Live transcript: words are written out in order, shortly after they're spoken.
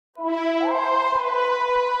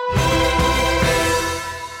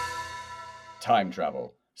time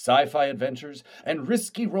travel, sci-fi adventures, and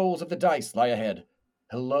risky rolls of the dice lie ahead.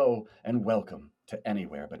 Hello and welcome to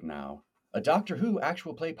Anywhere But Now, a Doctor Who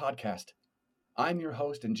actual play podcast. I'm your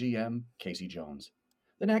host and GM, Casey Jones.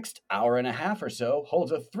 The next hour and a half or so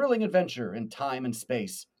holds a thrilling adventure in time and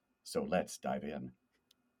space, so let's dive in.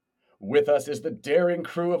 With us is the daring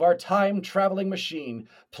crew of our time-traveling machine.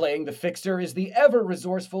 Playing the Fixer is the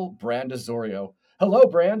ever-resourceful Brand Azorio. Hello,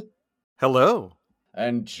 Brand. Hello.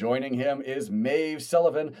 And joining him is Maeve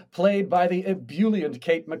Sullivan, played by the ebullient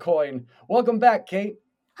Kate McCoy. Welcome back, Kate.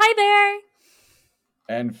 Hi there.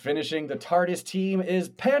 And finishing the TARDIS team is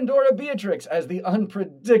Pandora Beatrix as the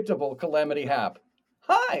unpredictable Calamity Hap.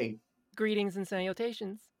 Hi. Greetings and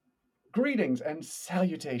salutations. Greetings and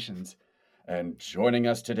salutations. And joining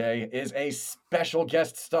us today is a special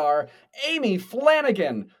guest star, Amy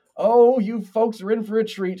Flanagan. Oh, you folks are in for a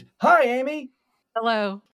treat. Hi, Amy.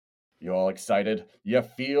 Hello. You all excited? You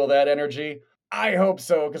feel that energy? I hope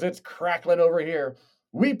so, because it's crackling over here.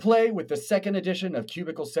 We play with the second edition of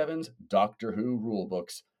Cubicle 7's Doctor Who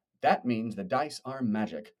rulebooks. That means the dice are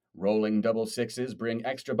magic. Rolling double sixes bring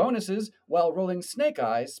extra bonuses, while rolling snake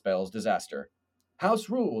eyes spells disaster. House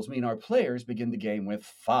rules mean our players begin the game with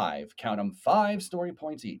 5 story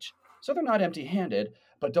points each. So they're not empty-handed,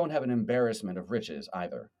 but don't have an embarrassment of riches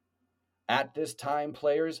either. At this time,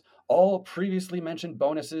 players, all previously mentioned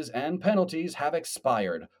bonuses and penalties have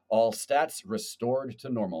expired, all stats restored to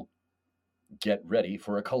normal. Get ready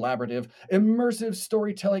for a collaborative, immersive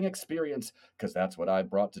storytelling experience, because that's what I've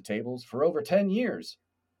brought to tables for over 10 years.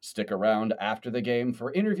 Stick around after the game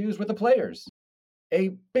for interviews with the players.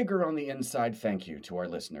 A bigger on the inside thank you to our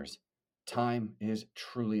listeners. Time is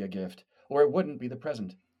truly a gift, or it wouldn't be the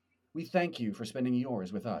present. We thank you for spending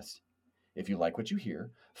yours with us. If you like what you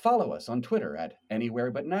hear, follow us on Twitter at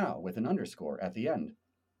anywherebutnow with an underscore at the end.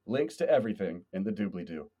 Links to everything in the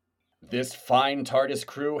doobly-doo. This fine TARDIS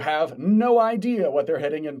crew have no idea what they're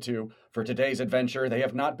heading into. For today's adventure, they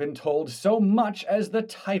have not been told so much as the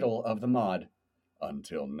title of the mod.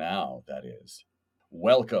 Until now, that is.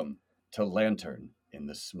 Welcome to Lantern in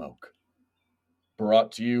the Smoke.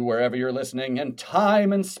 Brought to you wherever you're listening in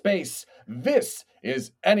time and space, this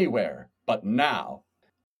is Anywhere But Now.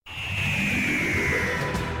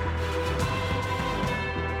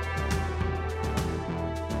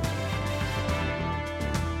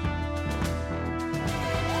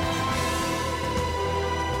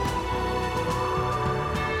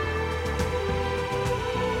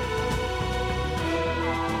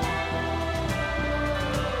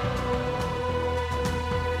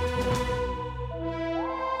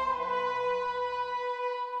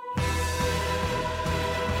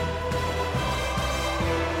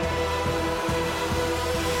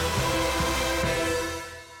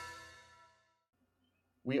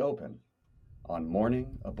 We open on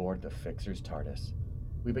morning aboard the Fixer's TARDIS.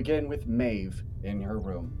 We begin with Maeve in her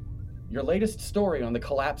room. Your latest story on the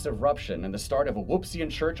collapse of Ruption and the start of a Whoopsian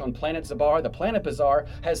church on Planet Zabar, the Planet Bazaar,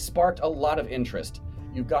 has sparked a lot of interest.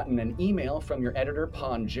 You've gotten an email from your editor,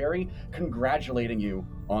 Pon Jerry, congratulating you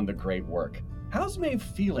on the great work. How's Maeve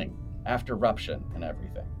feeling after Ruption and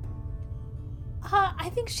everything? I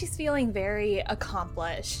think she's feeling very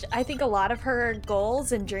accomplished. I think a lot of her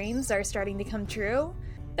goals and dreams are starting to come true.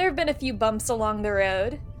 There have been a few bumps along the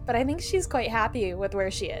road, but I think she's quite happy with where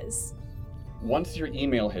she is. Once your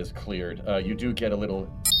email has cleared, you do get a little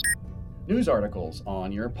news articles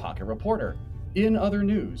on your Pocket Reporter. In other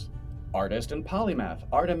news, artist and polymath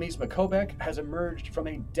Artemis Makobek has emerged from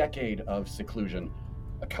a decade of seclusion.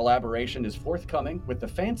 A collaboration is forthcoming with the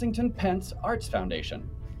Fansington Pence Arts Foundation.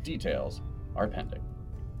 Details are pending.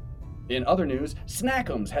 In other news,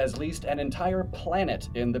 Snackums has leased an entire planet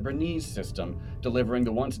in the Bernese system, delivering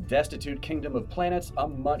the once destitute kingdom of planets a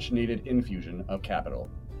much-needed infusion of capital.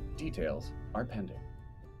 Details are pending.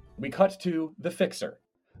 We cut to the Fixer.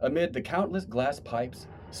 Amid the countless glass pipes,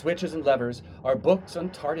 switches, and levers are books on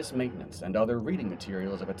TARDIS maintenance and other reading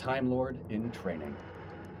materials of a Time Lord in training.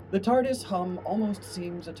 The TARDIS hum almost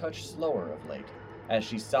seems a touch slower of late, as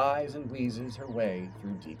she sighs and wheezes her way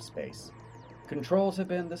through deep space. Controls have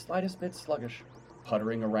been the slightest bit sluggish,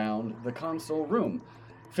 puttering around the console room.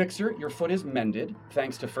 Fixer, your foot is mended,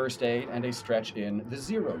 thanks to first aid and a stretch in the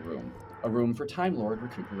Zero Room, a room for Time Lord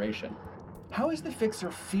recuperation. How is the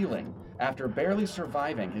Fixer feeling after barely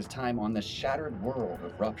surviving his time on the shattered world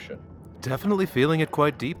of Ruption? Definitely feeling it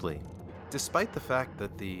quite deeply. Despite the fact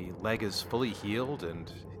that the leg is fully healed and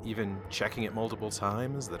even checking it multiple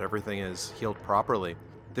times that everything is healed properly,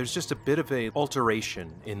 there's just a bit of a alteration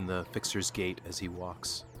in the Fixer's gait as he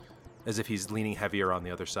walks, as if he's leaning heavier on the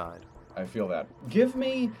other side. I feel that. Give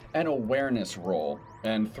me an awareness roll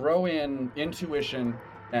and throw in intuition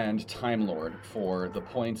and Time Lord for the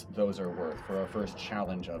points those are worth for our first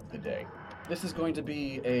challenge of the day. This is going to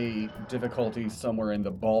be a difficulty somewhere in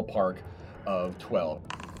the ballpark of 12.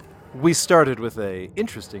 We started with a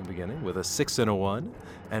interesting beginning with a 6 and a 1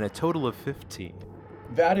 and a total of 15.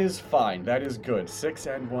 That is fine. That is good. 6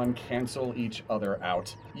 and 1 cancel each other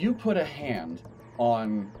out. You put a hand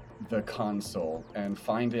on the console and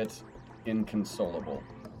find it inconsolable.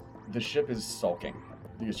 The ship is sulking.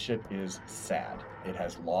 The ship is sad. It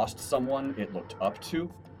has lost someone it looked up to.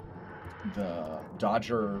 The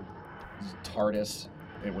Dodger TARDIS,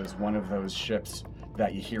 it was one of those ships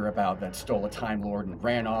that you hear about that stole a Time Lord and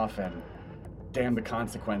ran off and damn the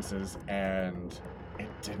consequences, and it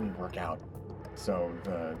didn't work out. So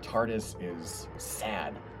the TARDIS is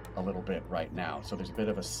sad a little bit right now. So there's a bit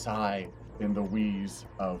of a sigh in the wheeze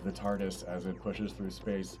of the TARDIS as it pushes through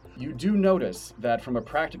space. You do notice that from a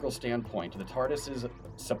practical standpoint, the TARDIS's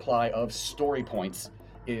supply of story points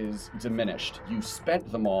is diminished. You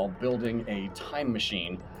spent them all building a time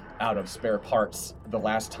machine out of spare parts the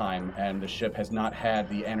last time, and the ship has not had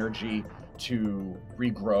the energy to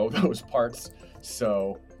regrow those parts.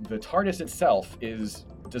 So the TARDIS itself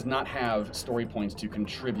does not have story points to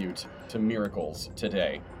contribute to miracles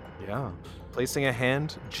today. Yeah. Placing a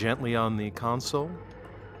hand gently on the console,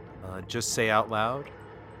 just say out loud,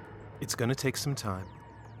 "It's going to take some time,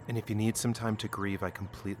 and if you need some time to grieve, I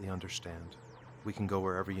completely understand. We can go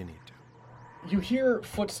wherever you need to." You hear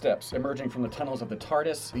footsteps emerging from the tunnels of the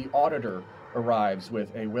TARDIS. The Auditor arrives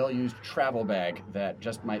with a well-used travel bag that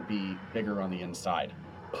just might be bigger on the inside.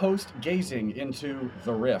 Post gazing into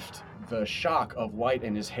the rift, the shock of white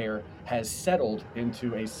in his hair has settled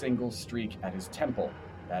into a single streak at his temple.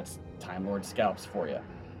 That's Time Lord scalps for you.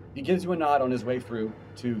 He gives you a nod on his way through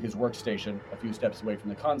to his workstation, a few steps away from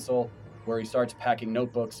the console, where he starts packing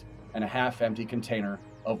notebooks and a half-empty container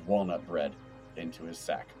of walnut bread into his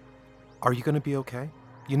sack. Are you going to be okay?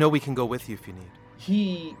 You know we can go with you if you need.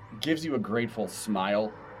 He gives you a grateful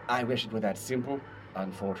smile. I wish it were that simple.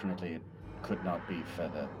 Unfortunately, it could not be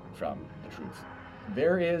further from the truth.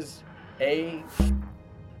 There is a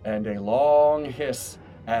long hiss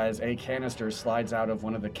as a canister slides out of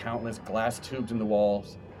one of the countless glass tubes in the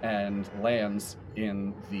walls and lands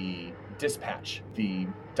in the dispatch, the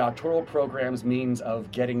doctoral program's means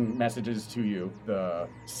of getting messages to you. The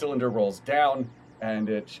cylinder rolls down, and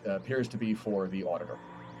it appears to be for the Auditor.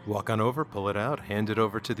 Walk on over, pull it out, hand it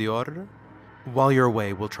over to the Auditor. While you're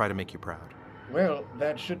away, we'll try to make you proud. Well,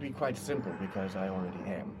 that should be quite simple because I already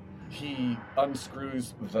am. He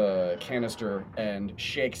unscrews the canister and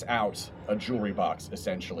shakes out a jewelry box,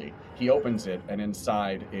 essentially. He opens it, and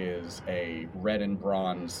inside is a red and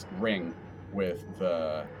bronze ring with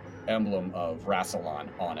the emblem of Rassilon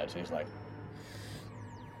on it. And he's like,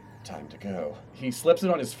 time to go. He slips it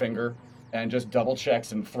on his finger and just double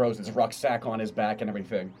checks and throws his rucksack on his back and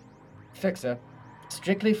everything. Fixer,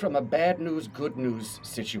 strictly from a bad news, good news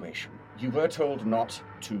situation. You were told not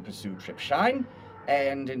to pursue Tripshine,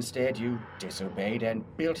 and instead you disobeyed and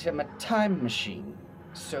built him a time machine.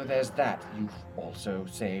 So there's that. You've also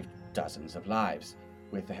saved dozens of lives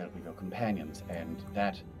with the help of your companions, and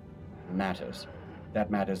that matters.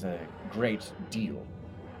 That matters a great deal.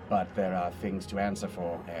 But there are things to answer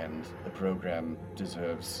for, and the program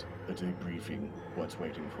deserves a debriefing what's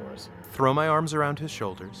waiting for us. Throw my arms around his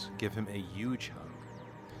shoulders, give him a huge hug,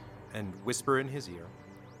 and whisper in his ear,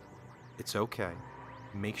 "It's okay.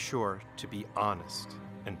 Make sure to be honest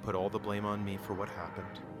and put all the blame on me for what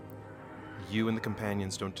happened. You and the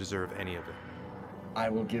companions don't deserve any of it." I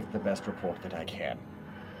will give the best report that I can.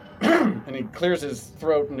 And he clears his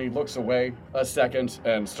throat and he looks away a second,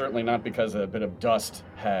 and certainly not because a bit of dust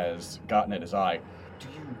has gotten at his eye. Do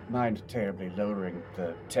you mind terribly lowering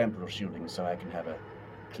the temporal shielding so I can have a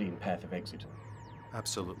clean path of exit?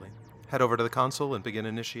 Absolutely. Head over to the console and begin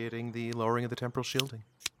initiating the lowering of the temporal shielding.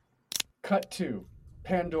 Cut to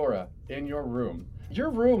Pandora in your room.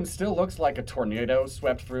 Your room still looks like a tornado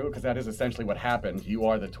swept through, because that is essentially what happened. You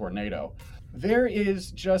are the tornado. There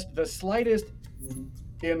is just the slightest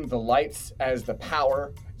in the lights as the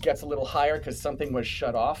power gets a little higher because something was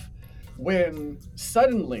shut off, when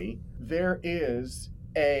suddenly there is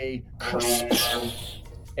a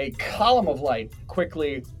column of light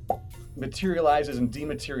quickly materializes and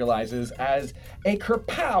dematerializes as a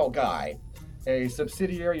Kerpow guy, a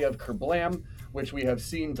subsidiary of Kerblam, which we have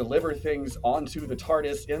seen deliver things onto the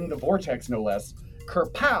TARDIS in the Vortex, no less.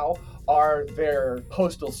 Kerpow are their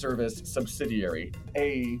postal service subsidiary,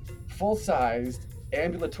 a full-sized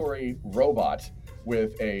ambulatory robot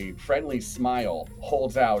with a friendly smile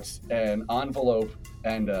holds out an envelope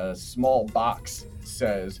and a small box,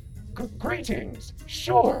 says, "Greetings,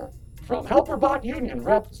 sure, From HelperBot Union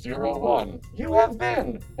Rep 01, you have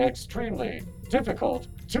been extremely difficult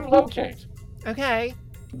to locate. Okay.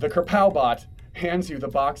 The Kerpow bot hands you the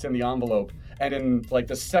box and the envelope, and in like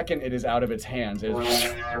the second it is out of its hands, it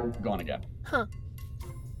is gone again. Huh.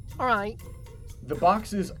 All right. The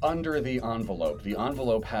box is under the envelope. The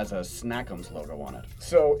envelope has a Snackums logo on it.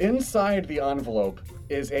 So inside the envelope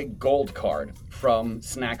is a gold card from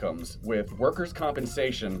Snackums with workers'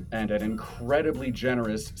 compensation and an incredibly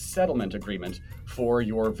generous settlement agreement for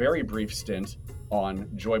your very brief stint on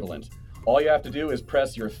Joybilant. All you have to do is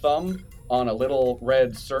press your thumb on a little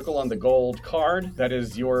red circle on the gold card. That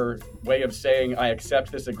is your way of saying, I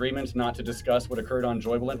accept this agreement not to discuss what occurred on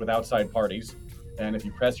Joybilant with outside parties. And if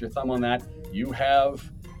you press your thumb on that, you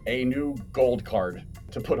have a new gold card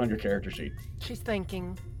to put on your character sheet. She's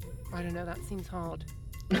thinking. I don't know, that seems hard.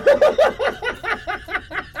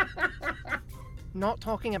 Not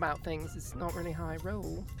talking about things is not really how I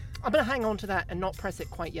roll. I'm gonna hang on to that and not press it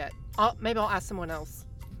quite yet. Maybe I'll ask someone else.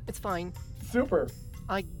 It's fine. Super.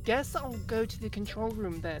 I guess I'll go to the control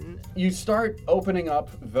room then. You start opening up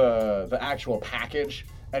the actual package,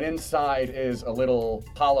 and inside is a little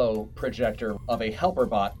holo projector of a helper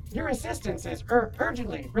bot. Your assistance is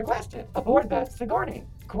urgently requested aboard the Sigourney.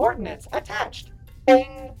 Coordinates attached.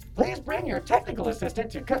 Bing! Please bring your technical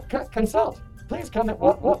assistant to consult. Please come at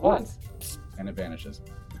once. And it vanishes.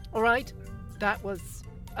 All right. That was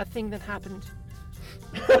a thing that happened.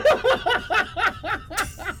 That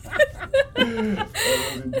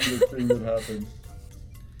was indeed a thing that happened.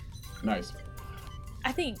 Nice.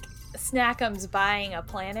 I think Snackums buying a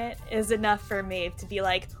planet is enough for Maeve to be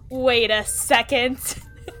like, wait a second,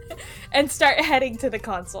 and start heading to the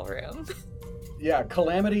console room. Yeah,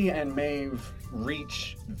 Calamity and Maeve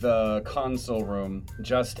reach the console room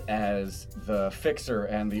just as the Fixer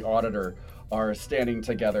and the Auditor are standing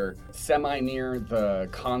together semi-near the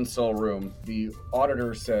console room. The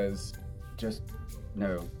Auditor says, just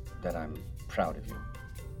know that I'm proud of you.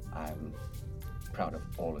 I'm proud of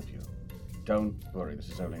all of you. Don't worry, this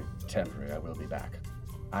is only temporary. I will be back.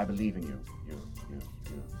 I believe in you. You.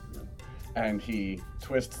 And he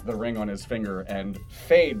twists the ring on his finger and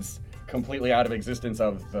fades completely out of existence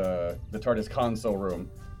of the TARDIS console room.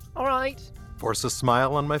 All right. Force a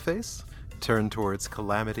smile on my face, turn towards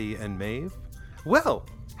Calamity and Maeve. Well,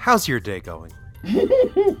 how's your day going?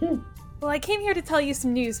 Well, I came here to tell you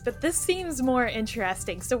some news, but this seems more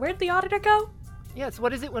interesting. So where'd the Auditor go? Yes,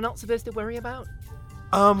 what is it we're not supposed to worry about?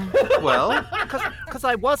 Well... Because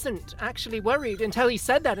I wasn't actually worried until he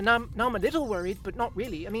said that, and now I'm a little worried, but not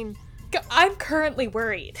really. I mean... I'm currently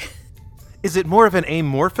worried. Is it more of an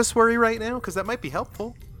amorphous worry right now? Because that might be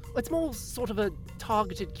helpful. It's more sort of a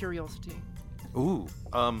targeted curiosity. Ooh,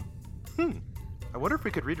 I wonder if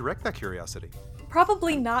we could redirect that curiosity.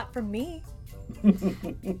 Probably not from me.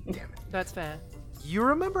 That's fair. You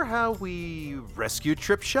remember how we rescued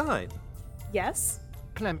Trip Shine? Yes?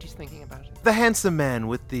 Calamity's thinking about it. The handsome man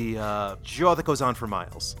with the jaw that goes on for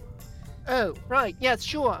miles. Oh, right. Yes,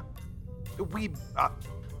 sure.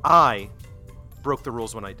 I broke the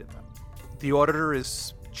rules when I did that. The Auditor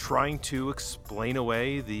is trying to explain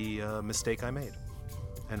away the mistake I made.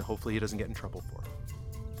 And hopefully he doesn't get in trouble for it.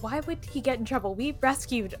 Why would he get in trouble? We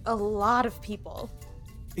rescued a lot of people.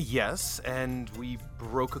 Yes, and we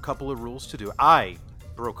broke a couple of rules to do it. I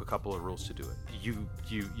broke a couple of rules to do it.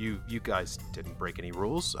 You guys didn't break any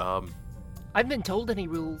rules. I haven't been told any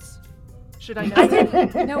rules. Should I know? I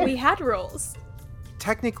didn't know we had rules.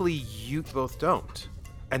 Technically, you both don't.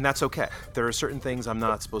 And that's okay. There are certain things I'm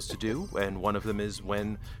not supposed to do, and one of them is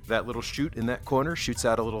when that little chute in that corner shoots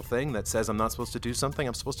out a little thing that says I'm not supposed to do something,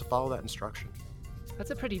 I'm supposed to follow that instruction.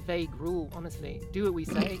 That's a pretty vague rule, honestly. Do what we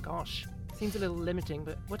say, gosh. Seems a little limiting,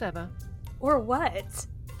 but whatever. Or what?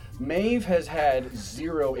 Maeve has had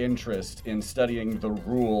zero interest in studying the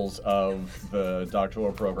rules of the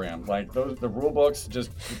doctoral program. Like, the rule books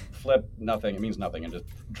just flip nothing. It means nothing and just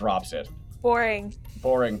drops it. Boring.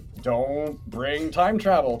 Boring. Don't bring time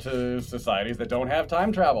travel to societies that don't have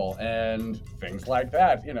time travel and things like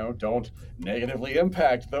that. You know, don't negatively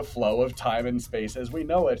impact the flow of time and space as we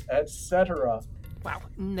know it, etc. Wow,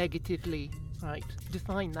 negatively. Right,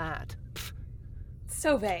 define that.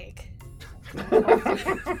 So vague.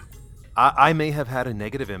 I may have had a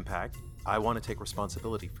negative impact. I want to take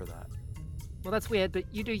responsibility for that. Well, that's weird, but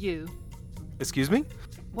you do you. Excuse me?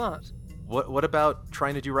 What? What about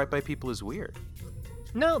trying to do right by people is weird?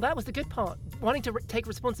 No, that was the good part. Wanting to take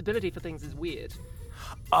responsibility for things is weird.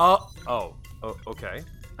 Okay.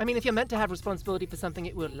 I mean, if you're meant to have responsibility for something,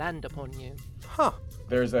 it will land upon you. Huh.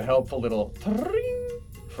 There's a helpful little tring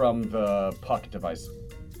from the puck device.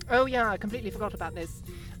 Oh yeah, I completely forgot about this.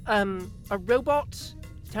 A robot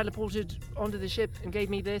teleported onto the ship and gave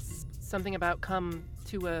me this. Something about come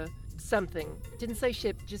to a something. Didn't say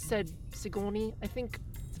ship, just said Sigourney. I think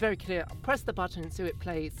it's very clear. I'll press the button and see it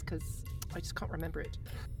plays, because I just can't remember it.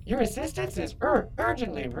 Your assistance is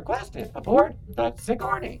urgently requested aboard the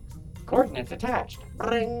Sigourney. Coordinates attached.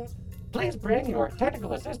 Bring. Please bring your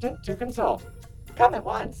technical assistant to consult. Come at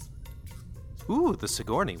once. Ooh, the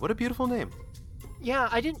Sigourney. What a beautiful name. Yeah,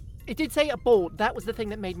 it did say aboard. That was the thing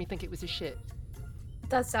that made me think it was a ship. It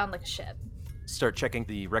does sound like a ship. Start checking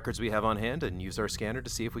the records we have on hand and use our scanner to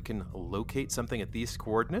see if we can locate something at these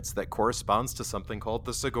coordinates that corresponds to something called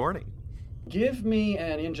the Sigourney. Give me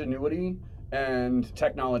an ingenuity and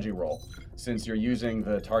technology roll, since you're using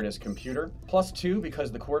the TARDIS computer. +2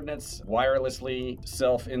 because the coordinates wirelessly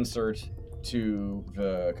self-insert to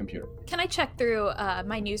the computer. Can I check through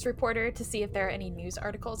my news reporter to see if there are any news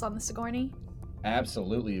articles on the Sigourney?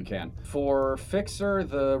 Absolutely you can. For Fixer,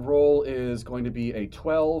 the roll is going to be a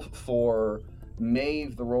 12. For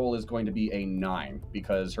Maeve, the roll is going to be a 9,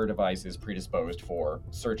 because her device is predisposed for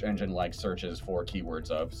search engine-like searches for keywords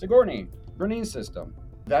of Sigourney, Bernice system.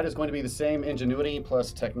 That is going to be the same ingenuity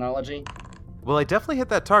plus technology. Well, I definitely hit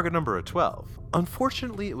that target number of 12.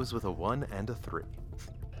 Unfortunately, it was with a 1 and a 3.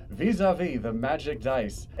 Vis-a-vis the magic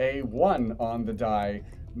dice, a 1 on the die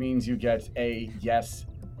means you get a yes,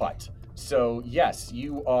 but. So yes,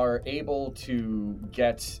 you are able to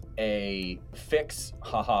get a fix,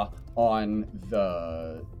 on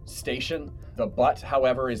the station. The but,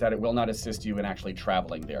 however, is that it will not assist you in actually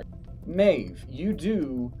traveling there. Maeve, you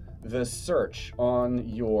do the search on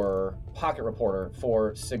your pocket reporter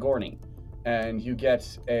for Sigourney, and you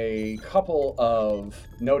get a couple of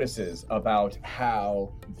notices about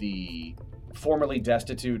how the formerly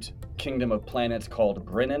destitute kingdom of planets called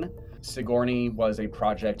Brennan. Sigourney was a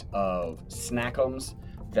project of Snackums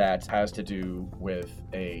that has to do with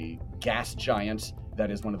a gas giant that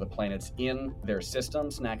is one of the planets in their system.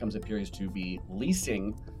 Snackums appears to be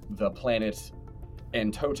leasing the planet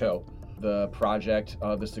Entoto. The project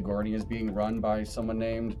of the Sigourney is being run by someone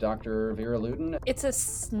named Dr. Vera Luden. It's a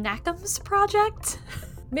Snackums project?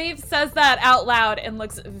 Maeve says that out loud and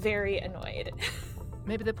looks very annoyed.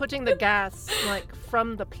 Maybe they're putting the gas,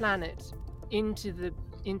 from the planet into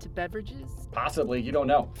beverages? Possibly, you don't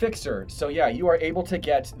know. Fixer, so yeah, you are able to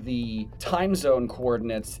get the time zone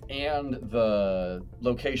coordinates and the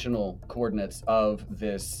locational coordinates of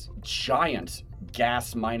this giant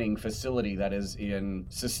gas mining facility that is in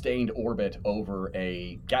sustained orbit over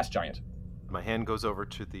a gas giant. My hand goes over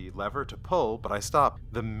to the lever to pull, but I stop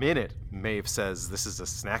the minute Maeve says this is a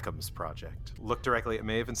Snackums project. Look directly at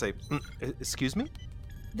Maeve and say, excuse me?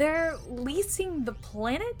 They're leasing the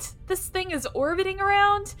planet this thing is orbiting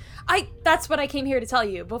around? That's what I came here to tell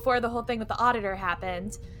you before the whole thing with the auditor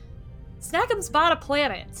happened. Snackums bought a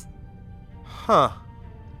planet. Huh.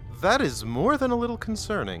 That is more than a little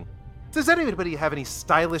concerning. Does anybody have any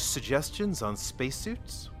stylish suggestions on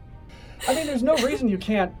spacesuits? I mean, there's no reason you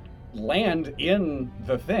can't land in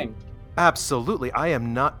the thing. Absolutely. I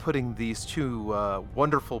am not putting these two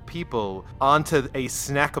wonderful people onto a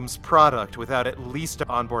Snackums product without at least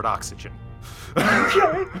onboard oxygen.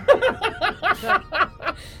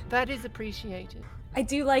 That is appreciated. I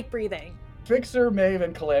do like breathing. Fixer, Maeve,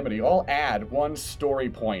 and Calamity all add 1 story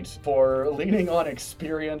point for leaning on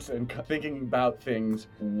experience and thinking about things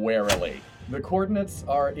warily. The coordinates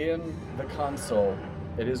are in the console.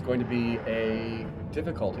 It is going to be a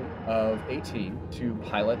difficulty of 18 to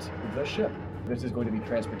pilot the ship. This is going to be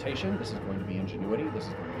transportation, this is going to be ingenuity, this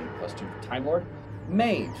is going to be +2 for Time Lord.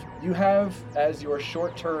 Maeve, you have as your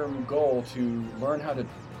short-term goal to learn how to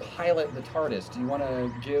pilot the TARDIS. Do you want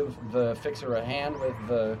to give the Fixer a hand with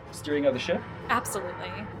the steering of the ship?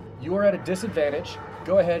 Absolutely. You are at a disadvantage.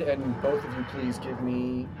 Go ahead and both of you please give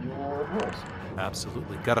me your rolls.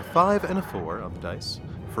 Absolutely. Got a 5 and a 4 on the dice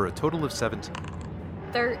for a total of 17.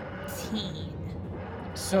 13.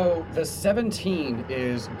 So the 17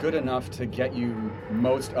 is good enough to get you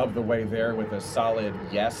most of the way there with a solid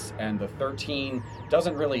yes, and the 13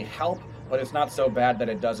 doesn't really help, but it's not so bad that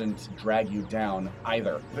it doesn't drag you down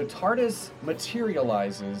either. The TARDIS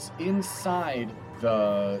materializes inside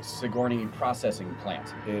the Sigourney processing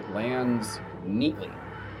plant. It lands neatly.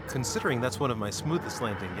 Considering that's one of my smoothest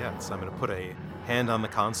landing yet, I'm going to put a hand on the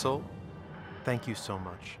console. Thank you so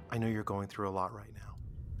much. I know you're going through a lot right now.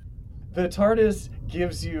 The TARDIS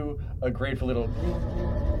gives you a grateful little...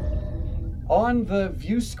 On the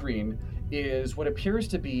view screen is what appears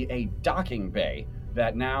to be a docking bay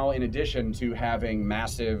that now, in addition to having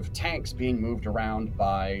massive tanks being moved around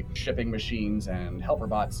by shipping machines and helper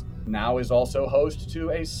bots, now is also host to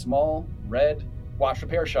a small red watch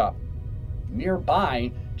repair shop.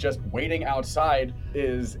 Nearby, just waiting outside,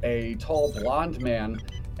 is a tall blonde man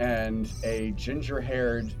and a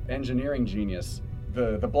ginger-haired engineering genius.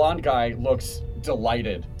 The blonde guy looks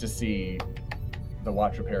delighted to see the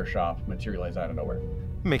watch repair shop materialize out of nowhere.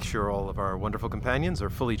 Make sure all of our wonderful companions are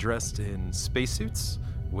fully dressed in spacesuits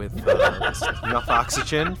with enough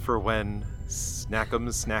oxygen for when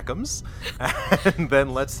snackums. And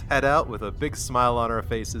then let's head out with a big smile on our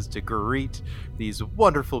faces to greet these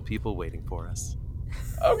wonderful people waiting for us.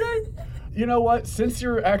 Okay. You know what? Since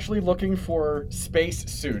you're actually looking for space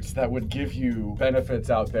suits that would give you benefits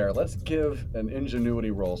out there, let's give an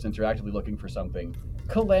ingenuity roll since you're actively looking for something.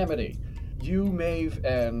 Calamity. You, Maeve,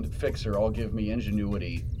 and Fixer all give me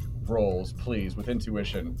ingenuity rolls, please, with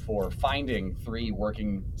intuition for finding 3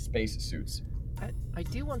 working space suits. I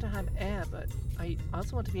do want to have air, but I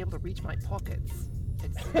also want to be able to reach my pockets.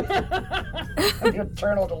 The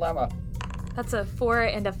eternal dilemma. That's a 4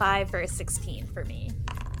 and a 5 for a 16 for me.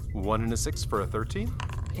 1 and a 6 for a 13.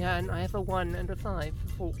 Yeah, and I have a 1 and a 5 for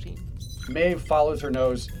 14. Maeve follows her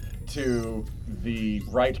nose to the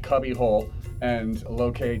right cubby hole and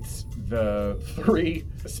locates the 3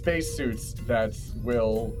 spacesuits that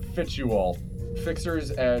will fit you all.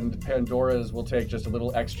 Fixers and Pandoras will take just a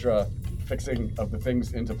little extra fixing of the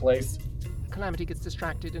things into place. Calamity gets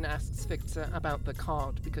distracted and asks Victor about the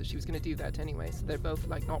card because she was going to do that anyway, so they're both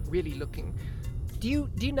like not really looking. Do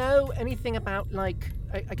you know anything about, like,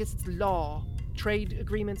 I guess it's law, trade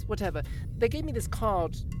agreements, whatever? They gave me this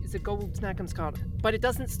card. It's a gold Snackums card, but it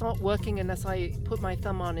doesn't start working unless I put my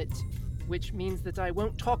thumb on it, which means that I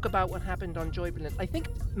won't talk about what happened on Joyland. I think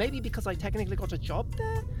maybe because I technically got a job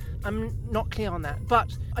there? I'm not clear on that.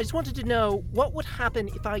 But I just wanted to know what would happen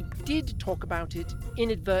if I did talk about it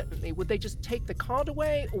inadvertently. Would they just take the card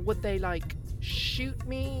away, or would they, like, shoot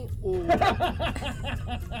me, or...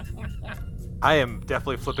 I am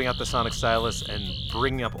definitely flipping out the Sonic Stylus and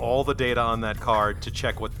bringing up all the data on that card to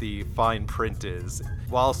check what the fine print is,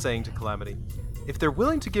 while saying to Calamity, if they're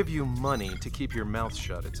willing to give you money to keep your mouth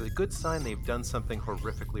shut, it's a good sign they've done something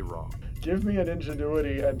horrifically wrong. Give me an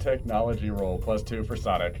ingenuity and technology roll, +2 for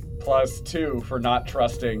Sonic, +2 for not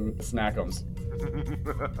trusting Snackums.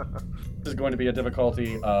 This is going to be a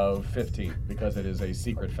difficulty of 15, because it is a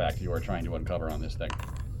secret fact you are trying to uncover on this thing.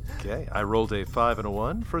 Okay, I rolled a 5 and a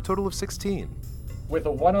 1 for a total of 16. With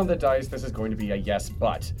a 1 on the dice, this is going to be a yes,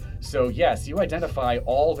 but. So yes, you identify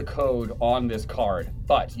all the code on this card,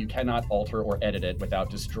 but you cannot alter or edit it without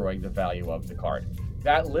destroying the value of the card.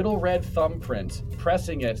 That little red thumbprint,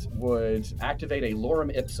 pressing it would activate a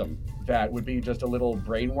lorem ipsum that would be just a little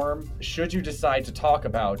brainworm. Should you decide to talk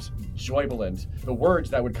about Joyland, the words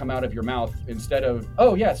that would come out of your mouth instead of,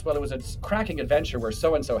 oh yes, well it was a cracking adventure where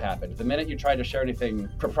so-and-so happened. The minute you try to share anything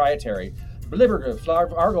proprietary, Blibberger,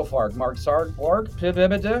 Flarg, Argofarg, Mark Sarg, Borg,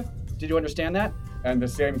 Pibibida. Did you understand that? And the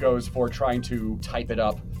same goes for trying to type it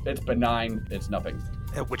up. It's benign, it's nothing.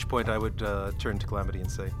 At which point I would turn to Calamity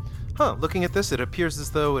and say, looking at this, it appears as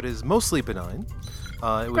though it is mostly benign.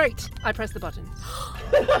 Great, I press the button.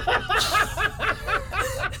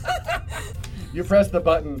 You press the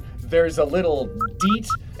button, there's a little deet,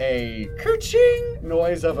 a kerching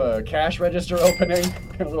noise of a cash register opening,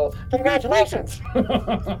 and a little congratulations.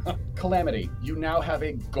 Calamity, you now have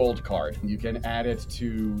a gold card. You can add it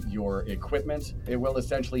to your equipment. It will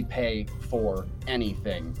essentially pay for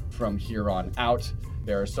anything from here on out.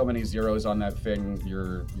 There are so many zeros on that thing,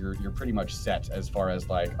 you're pretty much set as far as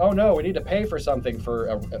like, oh no, we need to pay for something for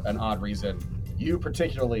an odd reason. You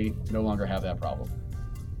particularly no longer have that problem.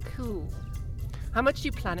 Cool. How much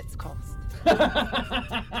do planets cost?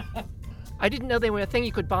 I didn't know they were a thing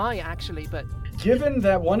you could buy, actually, but... Given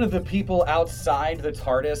that one of the people outside the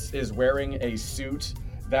TARDIS is wearing a suit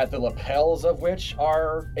that the lapels of which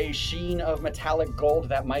are a sheen of metallic gold,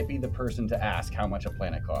 that might be the person to ask how much a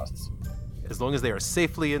planet costs. As long as they are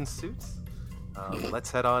safely in suits,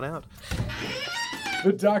 let's head on out.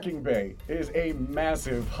 The docking bay is a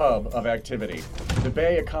massive hub of activity. The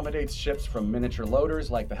bay accommodates ships from miniature loaders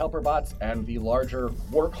like the Helper Bots and the larger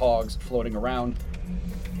Warthogs floating around.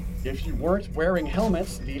 If you weren't wearing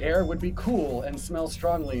helmets, the air would be cool and smell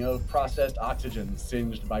strongly of processed oxygen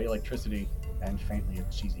singed by electricity and faintly of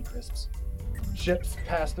cheesy crisps. Ships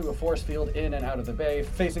pass through a force field in and out of the bay,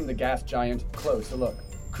 facing the gas giant close to look.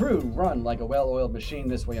 Crew run like a well-oiled machine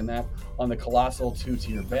this way and that on the colossal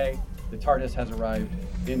two-tier bay. The TARDIS has arrived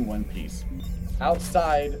in one piece.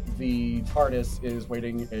 Outside the TARDIS is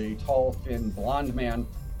waiting a tall, thin, blonde man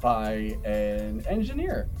by an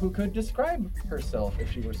engineer who could describe herself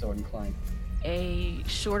if she were so inclined. A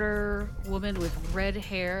shorter woman with red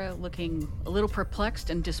hair looking a little perplexed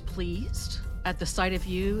and displeased. At the sight of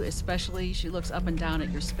you, especially, she looks up and down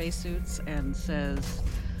at your spacesuits and says,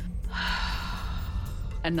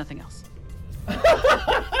 and nothing else.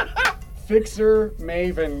 Fixer,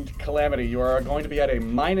 Maeve, and Calamity, you are going to be at a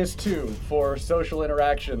 -2 for social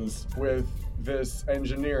interactions with this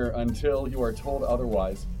engineer until you are told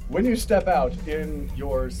otherwise. When you step out in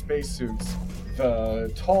your spacesuits,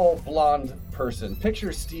 the tall, blonde person,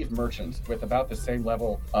 picture Steve Merchant with about the same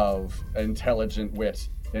level of intelligent wit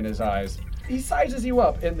in his eyes. He sizes you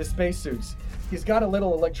up in the spacesuits. He's got a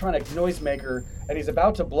little electronic noisemaker, and he's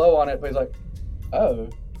about to blow on it, but he's like, oh,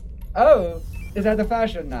 is that the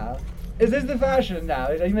fashion now? Is this the fashion now?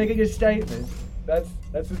 Are you making a statement? That's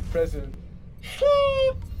impressive.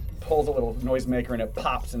 Pulls a little noisemaker and it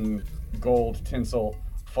pops and gold tinsel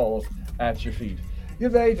falls at your feet. You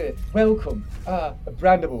made it. Welcome.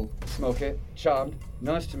 Brandable. Smoke it. Charmed.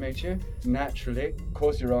 Nice to meet you. Naturally. Of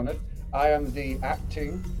course you're honored. I am the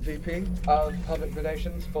acting VP of Public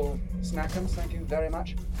Relations for Snackums. Thank you very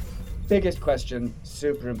much. Biggest question,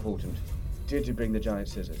 super important. Did you bring the giant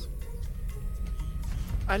scissors?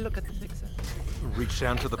 I look at the fixer. Reach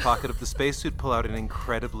down to the pocket of the spacesuit, pull out an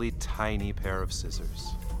incredibly tiny pair of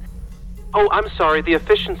scissors. Oh, I'm sorry. The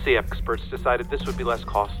efficiency experts decided this would be less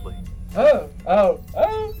costly. Oh,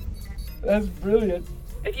 that's brilliant.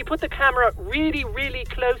 If you put the camera really, really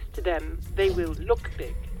close to them, they will look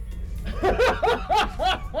big.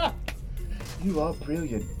 You are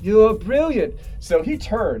brilliant. You are brilliant. So he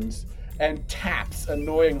turns and taps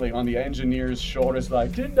annoyingly on the engineer's shoulders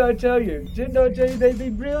like, didn't I tell you? Didn't I tell you they'd be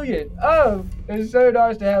brilliant? Oh, it's so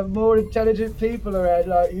nice to have more intelligent people around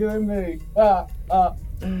like you and me.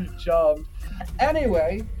 Charmed.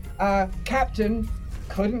 Anyway, Captain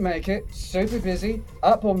couldn't make it. Super busy.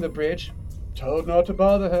 Up on the bridge. Told not to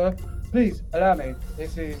bother her. Please, allow me.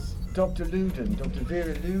 This is Dr. Luden, Dr.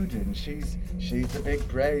 Vera Luden. She's the big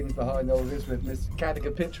brain behind all this with Miss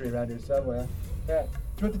Kathica Pitry around here somewhere. Yeah,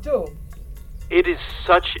 through the door. It is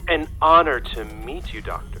such an honor to meet you,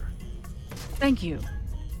 Doctor. Thank you.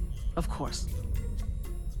 Of course.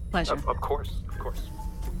 Pleasure. Of course.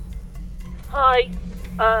 Hi,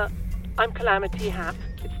 I'm Calamity Hap.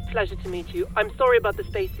 It's a pleasure to meet you. I'm sorry about the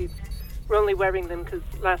spacesuits. We're only wearing them because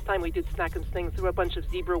last time we did Snackums things, there were a bunch of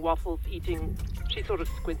zebra waffles eating. She sort of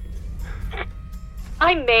squints.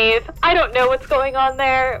 I'm Maeve. I don't know what's going on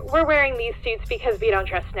there. We're wearing these suits because we don't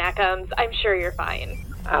trust Snackums. I'm sure you're fine.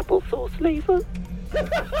 Applesauce lasers.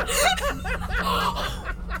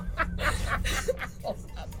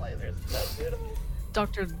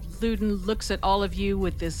 Dr. Luden looks at all of you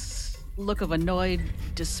with this look of annoyed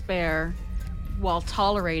despair while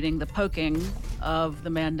tolerating the poking of the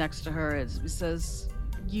man next to her. He says,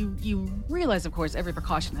 you realize, of course, every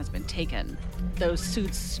precaution has been taken. Those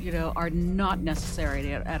suits, are not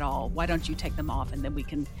necessary at all. Why don't you take them off and then we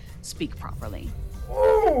can speak properly?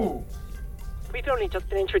 Ooh! We've only just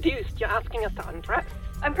been introduced. You're asking us to undress.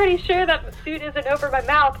 I'm pretty sure that the suit isn't over my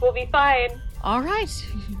mouth. We'll be fine. All right.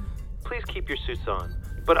 Please keep your suits on.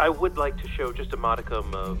 But I would like to show just a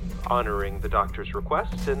modicum of honoring the doctor's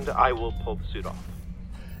request, and I will pull the suit off.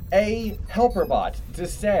 A helper bot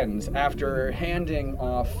descends after handing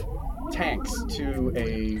off tanks to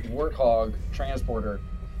a Warthog transporter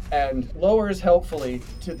and lowers helpfully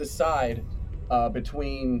to the side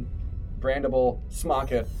between Brandable,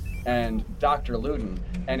 Smocket, and Dr. Luden,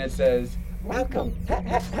 and it says, Welcome.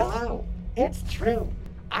 Hello. It's true.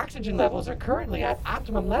 Oxygen levels are currently at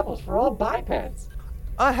optimum levels for all bipeds.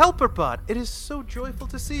 Helper bot, it is so joyful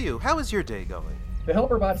to see you. How is your day going? The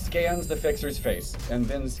helper bot scans the Fixer's face and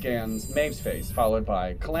then scans Maeve's face, followed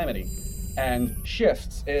by Calamity, and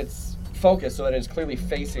shifts its focus so that it is clearly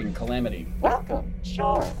facing Calamity. Welcome.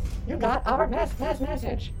 Sure. You got our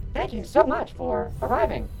message. Thank you so much for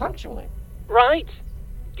arriving punctually. Right.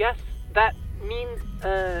 Guess that means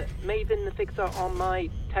Maeve and the fixer are my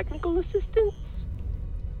technical assistants?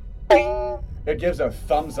 It gives a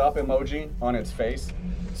thumbs up emoji on its face.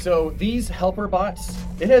 So these helper bots,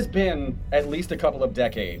 it has been at least a couple of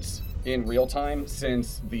decades in real time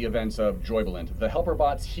since the events of Joybulant. The helper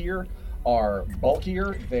bots here are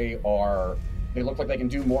bulkier. They look like they can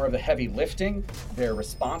do more of the heavy lifting. Their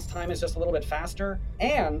response time is just a little bit faster.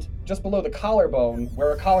 And just below the collarbone,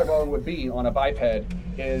 where a collarbone would be on a biped,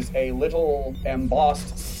 is a little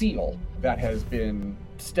embossed seal that has been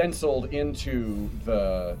stenciled into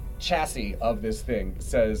the chassis of this thing. It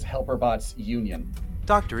says Helperbots Union.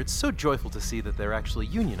 Doctor, it's so joyful to see that they're actually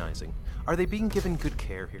unionizing. Are they being given good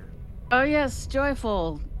care here? Oh yes,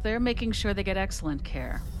 joyful. They're making sure they get excellent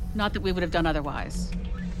care. Not that we would have done otherwise.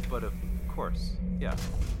 But of course, yeah.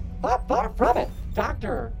 But far from it.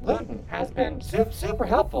 Dr. Luden has been super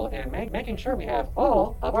helpful in making sure we have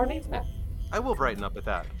all of our needs met. I will brighten up with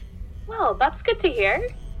that. Well, that's good to hear.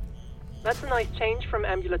 That's a nice change from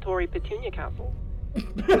ambulatory Petunia Castle.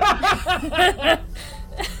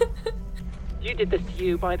 You did this to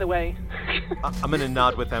you, by the way. I'm going to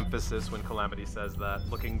nod with emphasis when Calamity says that,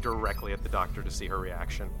 looking directly at the doctor to see her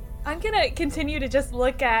reaction. I'm gonna continue to just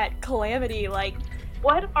look at Calamity like,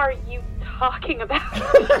 What are you talking about?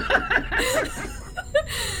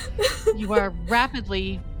 You are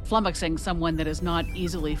rapidly flummoxing someone that is not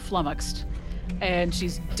easily flummoxed, and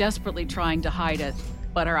she's desperately trying to hide it,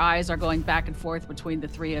 but her eyes are going back and forth between the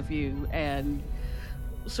three of you and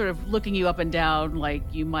sort of looking you up and down like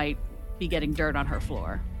you might be getting dirt on her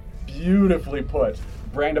floor. Beautifully put.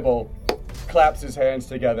 Brandable claps his hands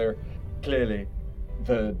together. Clearly,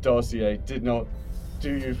 the dossier did not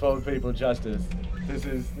do you folk people justice. This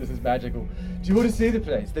is magical. Do you want to see the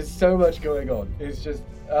place? There's so much going on. It's just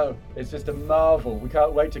a marvel. We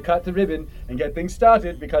can't wait to cut the ribbon and get things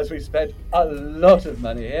started because we've spent a lot of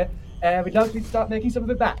money here, and we'd love to start making some of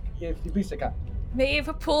it back if you'd be so kind. Maeve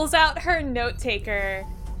pulls out her note taker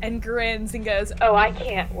and grins and goes, Oh, I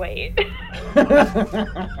can't wait.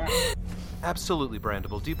 Absolutely,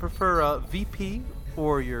 Brandable. Do you prefer VP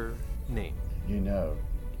or your name? You know,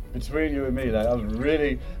 between you and me, like, I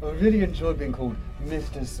really enjoyed being called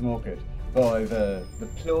Mr. Smorkert by the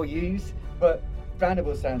employees, but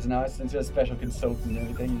Brandable sounds nice since you're a special consultant and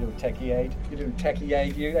everything. You do techie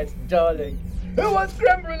aid. That's darling. Who wants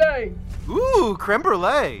creme brulee? Ooh, creme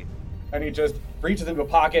brulee! And he just reaches into a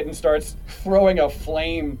pocket and starts throwing a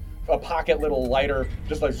pocket little lighter,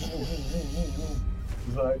 just like,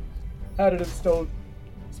 he's like, had it installed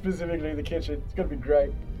specifically in the kitchen. It's gonna be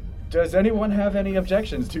great. Does anyone have any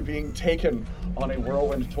objections to being taken on a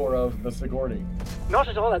whirlwind tour of the Sigourney? Not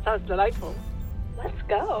at all, that sounds delightful. Let's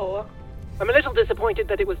go. I'm a little disappointed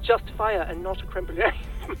that it was just fire and not a creme brulee.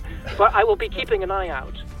 But I will be keeping an eye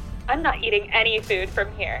out. I'm not eating any food from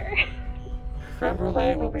here. Creme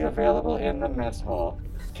brulee will be available in the mess hall.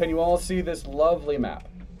 Can you all see this lovely map?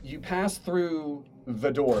 You pass through the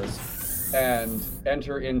doors and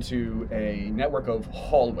enter into a network of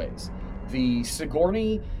hallways. The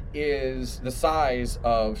Sigourney is the size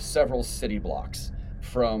of several city blocks.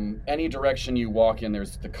 From any direction you walk in,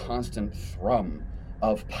 there's the constant thrum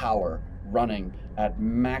of power running at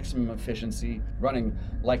maximum efficiency, running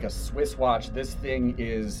like a Swiss watch. This thing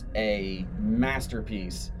is a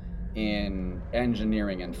masterpiece in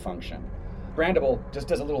engineering and function. Brandable just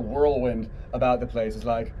does a little whirlwind about the place. It's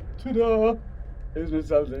like, ta-da! Isn't it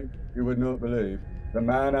something you would not believe? The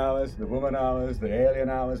man hours, the woman hours, the alien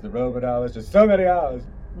hours, the robot hours, just so many hours.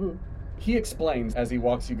 He explains as he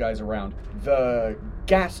walks you guys around. The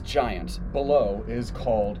gas giant below is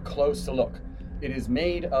called Close to Look. It is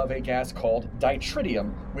made of a gas called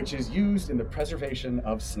ditritium, which is used in the preservation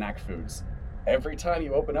of snack foods. Every time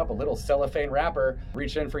you open up a little cellophane wrapper,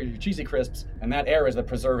 reach in for your cheesy crisps, and that air is the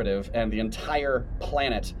preservative, and the entire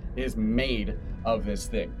planet is made of this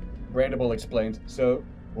thing. Brandable explains, so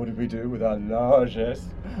what did we do with our largesse?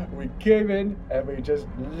 We came in and we just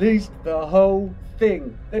leased the whole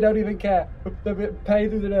thing. They don't even care. They pay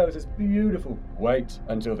through the nose. It's beautiful. Wait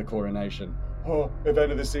until the coronation. Oh,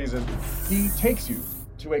 event of the season. He takes you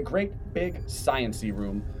to a great big science-y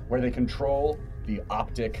room where they control the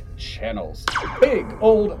optic channels. Big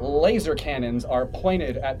old laser cannons are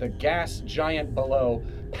pointed at the gas giant below,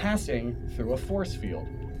 passing through a force field.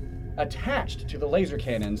 Attached to the laser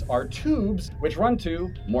cannons are tubes which run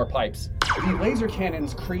to more pipes. The laser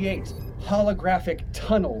cannons create holographic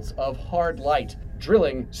tunnels of hard light,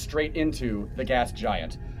 drilling straight into the gas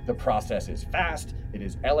giant. The process is fast, it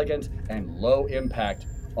is elegant, and low impact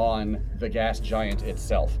on the gas giant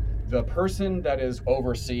itself. The person that is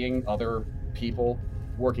overseeing other people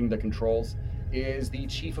working the controls is the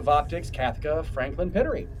chief of optics, Kathika Franklin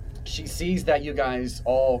Pittery. She sees that you guys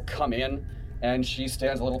all come in, and she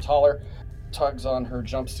stands a little taller, tugs on her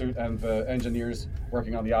jumpsuit, and the engineers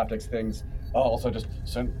working on the optics things also just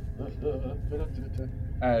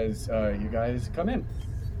as you guys come in.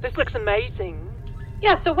 This looks amazing.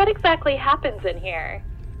 Yeah, so what exactly happens in here?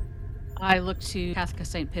 I look to Kathika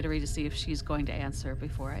St. Pittery to see if she's going to answer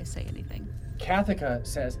before I say anything. Kathika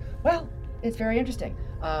says, well, it's very interesting.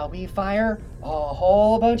 We fire a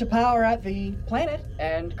whole bunch of power at the planet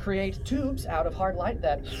and create tubes out of hard light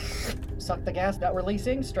that suck the gas that we're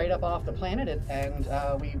leasing straight up off the planet, and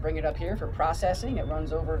we bring it up here for processing. It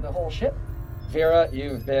runs over the whole ship. Vera,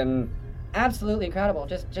 you've been absolutely incredible.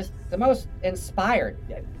 Just the most inspired.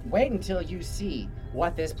 Wait until you see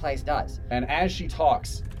what this place does. And as she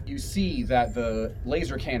talks, you see that the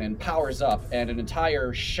laser cannon powers up and an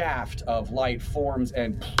entire shaft of light forms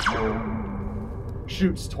and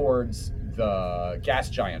shoots towards the gas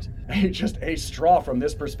giant. Just a straw from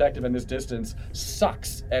this perspective and this distance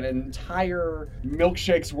sucks an entire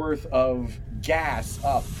milkshake's worth of gas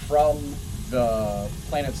up from the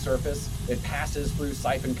planet's surface. It passes through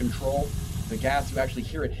siphon control. The gas, you actually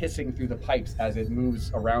hear it hissing through the pipes as it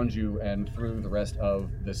moves around you and through the rest of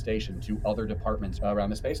the station to other departments around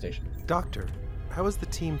the space station. Doctor, how is the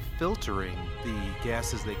team filtering the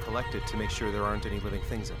gases they collected to make sure there aren't any living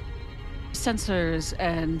things in? Sensors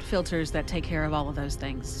and filters that take care of all of those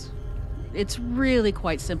things. It's really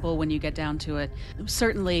quite simple when you get down to it.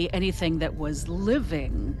 Certainly anything that was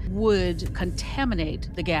living would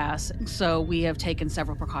contaminate the gas, so we have taken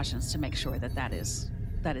several precautions to make sure that is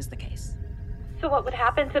the case. So what would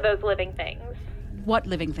happen to those living things? What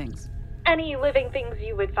living things? Any living things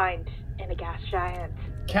you would find in a gas giant.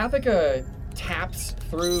 Kathika taps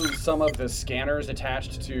through some of the scanners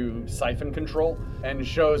attached to siphon control and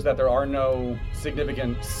shows that there are no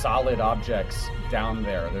significant solid objects down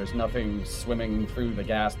there. There's nothing swimming through the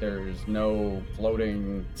gas. There's no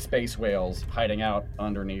floating space whales hiding out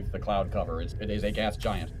underneath the cloud cover. It is a gas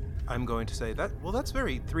giant. I'm going to say that, well, that's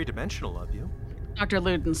very three-dimensional of you. Dr.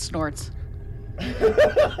 Luden snorts.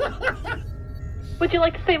 Would you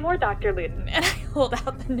like to say more, Dr. Luden? And I hold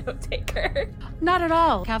out the note taker. Not at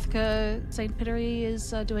all. Kathika St. Pittery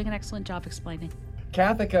is doing an excellent job explaining.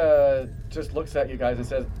 Kathika just looks at you guys and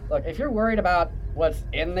says, Look, if you're worried about what's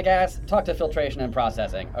in the gas, talk to filtration and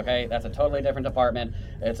processing, okay? That's a totally different department.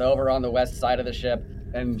 It's over on the west side of the ship.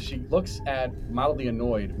 and she looks at mildly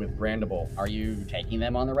annoyed with Brandable. Are you taking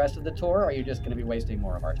them on the rest of the tour, or are you just going to be wasting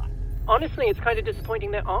more of our time? Honestly, it's kind of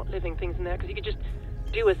disappointing there aren't living things in there, because you could just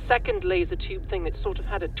do a second laser tube thing that sort of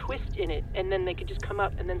had a twist in it, and then they could just come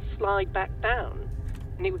up and then slide back down.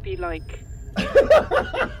 And it would be like...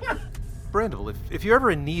 Brandable, if you're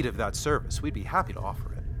ever in need of that service, we'd be happy to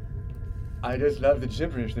offer it. I just love the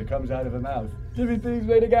gibberish that comes out of her mouth. Living things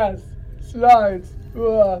made of gas. Slides.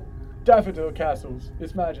 Daffodil castles.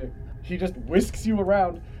 It's magic. He just whisks you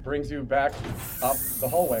around, brings you back up the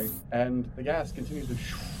hallway, and the gas continues to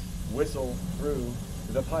whistle through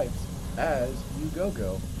the pipes as you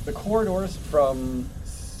go. The corridors from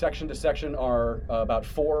section to section are about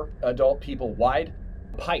 4 adult people wide.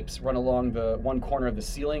 Pipes run along the one corner of the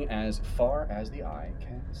ceiling as far as the eye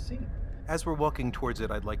can see. As we're walking towards it,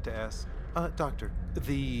 I'd like to ask, Doctor,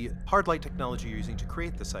 the hard light technology you're using to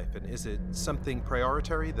create the siphon, is it something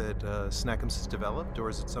priority that Snackums has developed, or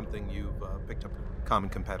is it something you've picked up a common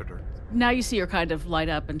competitor? Now you see her kind of light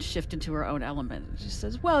up and shift into her own element. She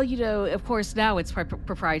says, well, of course now it's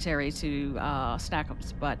proprietary to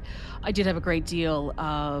Snackums, but I did have a great deal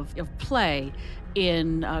of play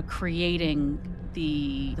in creating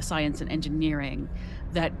the science and engineering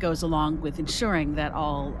that goes along with ensuring that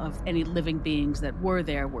all of any living beings that were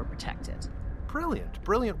there were protected.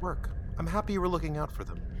 Brilliant work. I'm happy you were looking out for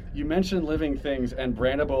them. You mentioned living things, and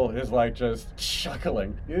Brandable is like just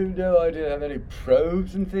chuckling. You have no idea how many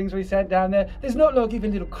probes and things we sent down there. There's not like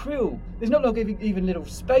even little krill. There's not like even little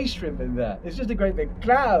space shrimp in there. It's just a great big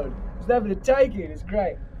cloud. It's there for the taking. It's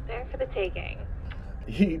great. There for the taking.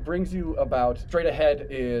 He brings you about, straight ahead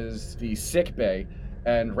is the sick bay,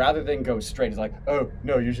 and rather than go straight, he's like, oh,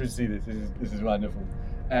 no, you should see this. This is wonderful.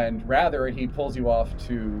 And rather, he pulls you off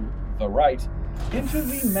to the right into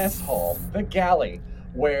the mess hall, the galley,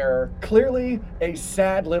 where clearly a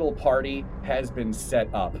sad little party has been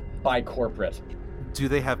set up by corporate. Do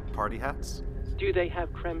they have party hats? Do they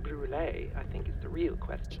have creme brulee? I think is the real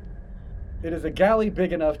question. It is a galley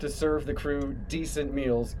big enough to serve the crew decent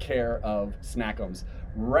meals care of Snackums.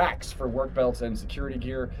 Racks for work belts and security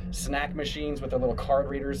gear, snack machines with their little card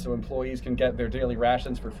readers so employees can get their daily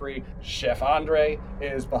rations for free. Chef Andre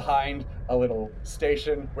is behind a little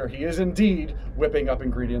station where he is indeed whipping up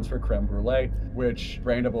ingredients for creme brulee, which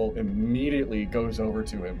Brandable immediately goes over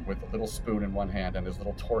to him with a little spoon in one hand and his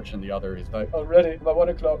little torch in the other. He's like, oh, ready, about 1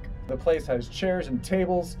 o'clock. The place has chairs and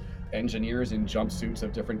tables, engineers in jumpsuits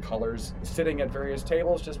of different colors sitting at various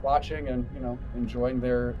tables just watching and, enjoying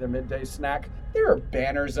their midday snack. There are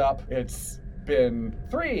banners up. It's been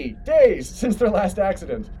 3 days since their last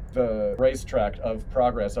accident. The racetrack of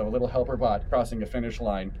progress of a little helper bot crossing a finish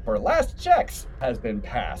line for last checks has been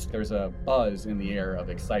passed. There's a buzz in the air of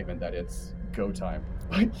excitement that it's go time.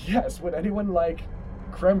 But yes, would anyone like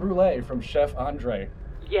creme brulee from Chef Andre?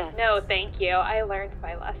 Yeah. No, thank you. I learned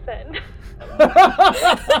my lesson.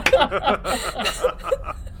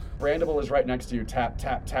 Brandable is right next to you. Tap,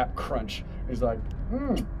 tap, tap, crunch. He's like,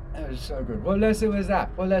 that was so good. What lesson was that?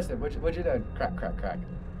 What lesson? What'd you do? Crack, crack, crack.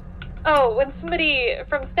 Oh, when somebody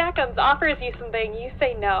from Snackums offers you something, you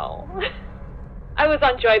say no. I was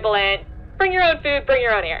on Joybulant. Bring your own food, bring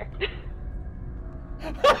your own air.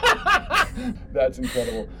 That's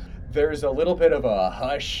incredible. There's a little bit of a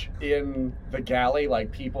hush in the galley,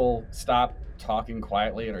 like people stop talking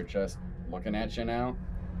quietly and are just looking at you now.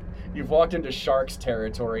 You've walked into Shark's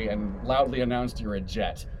territory and loudly announced you're a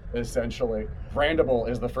jet, essentially. Brandable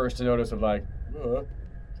is the first to notice of like,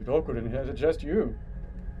 it's awkward in here, is it just you?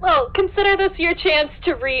 Well, consider this your chance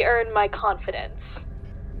to re-earn my confidence.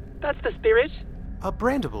 That's the spirit.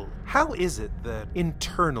 Brandable, how is it that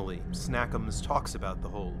internally Snackums talks about the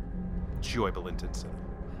whole Joybilant incident?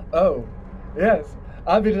 Oh, yes.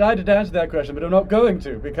 I'd be delighted to answer that question, but I'm not going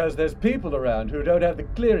to, because there's people around who don't have the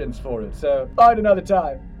clearance for it, so find another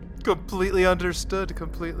time. Completely understood.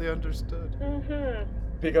 Mm-hmm.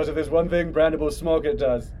 Because if there's one thing Brandable Smallkit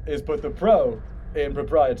does, is put the pro in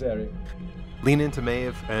proprietary. Lean into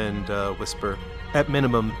Maeve and whisper, at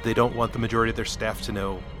minimum, they don't want the majority of their staff to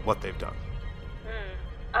know what they've done.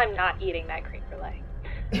 I'm not eating that creme brulee.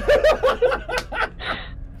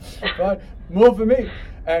 But more for me.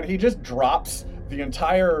 And he just drops the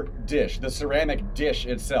entire dish, the ceramic dish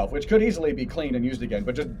itself, which could easily be cleaned and used again,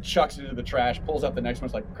 but just chucks it into the trash, pulls up the next one,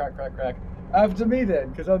 it's like, crack, crack, crack. After me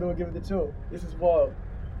then, because I'm the one giving the tour. This is wild.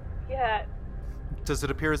 Yeah. Does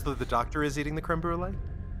it appear as though the doctor is eating the creme brulee?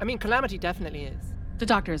 I mean, Calamity definitely is. The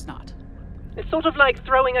doctor is not. It's sort of like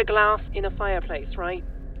throwing a glass in a fireplace, right?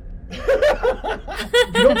 You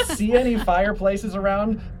don't see any fireplaces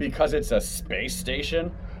around because it's a space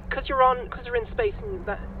station? Because you're in space, and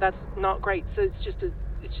that's not great. So it's just a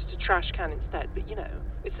trash can instead. But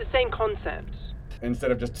it's the same concept.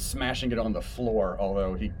 Instead of just smashing it on the floor,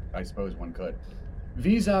 although I suppose one could.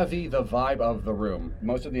 Vis-a-vis the vibe of the room,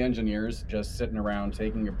 most of the engineers just sitting around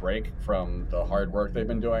taking a break from the hard work they've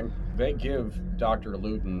been doing. They give Dr.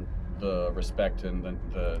 Luton the respect and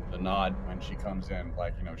the nod when she comes in,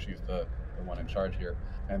 like, she's the one in charge here.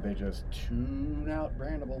 And they just tune out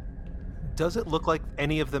Brandable. Does it look like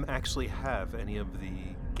any of them actually have any of the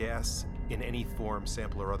gas in any form,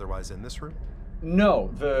 sample or otherwise, in this room? No,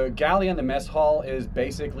 the galley and the mess hall is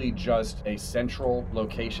basically just a central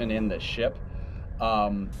location in the ship.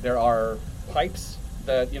 There are pipes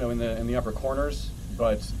that, in the upper corners,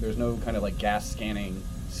 but there's no kind of like gas scanning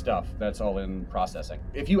stuff. That's all in processing.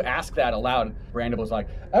 If you ask that aloud, Brandable's like,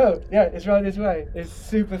 oh, yeah, it's right this way. It's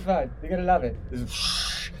super fun. You're gonna love it.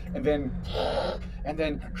 And then,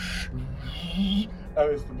 oh,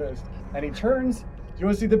 it's the best. And he turns, do you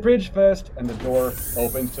want to see the bridge first? And the door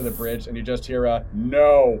opens to the bridge, and you just hear a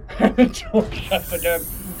no. And the door shuts again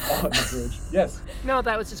on the bridge. Yes. No,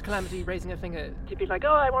 that was just Calamity raising a finger to be like,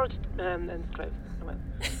 oh, I want it, and it's closed. I went.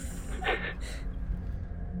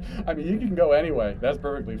 I mean, you can go anyway. That's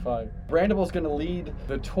perfectly fine. Brandable's going to lead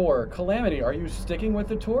the tour. Calamity, are you sticking with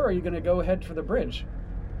the tour, or are you going to go head for the bridge?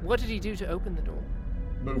 What did he do to open the door?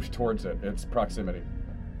 Moved towards it. It's proximity.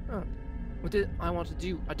 Oh. What did I want to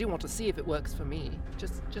do? I do want to see if it works for me.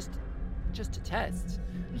 Just to test.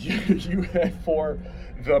 You head for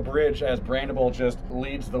the bridge as Brandable just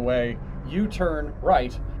leads the way. You turn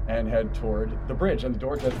right and head toward the bridge, and the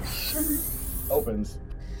door just opens.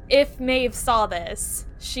 If Maeve saw this,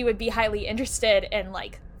 she would be highly interested in,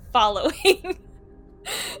 following.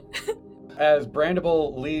 As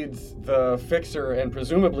Brandable leads the Fixer and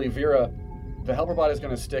presumably Vera, the helper bot is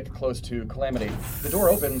going to stick close to Calamity. The door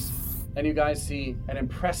opens, and you guys see an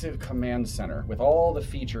impressive command center with all the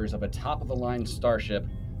features of a top-of-the-line starship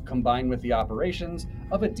combined with the operations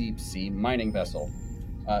of a deep-sea mining vessel.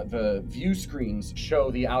 The view screens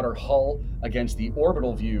show the outer hull against the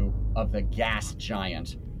orbital view of the gas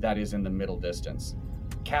giant that is in the middle distance.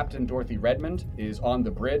 Captain Dorothy Redmond is on the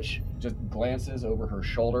bridge, just glances over her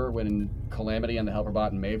shoulder when Calamity and the helper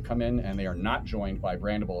bot and Maeve come in, and they are not joined by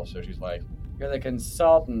Brandable, so she's like, you're the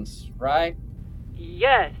consultants, right?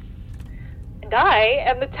 Yes. And I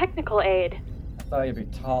am the technical aid. I thought you'd be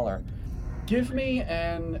taller. Give me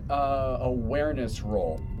an awareness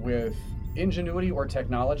roll with ingenuity or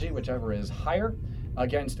technology, whichever is higher,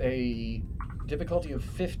 against a difficulty of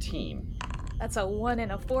 15. That's a 1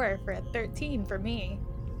 and a 4 for a 13 for me.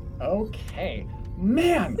 Okay.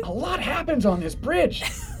 Man, a lot happens on this bridge.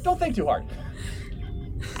 Don't think too hard.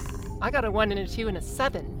 I got a 1 and a 2 and a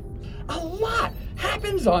 7. A lot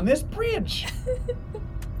happens on this bridge.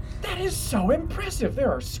 That is so impressive.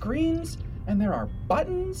 There are screens and there are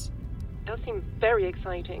buttons. It does seem very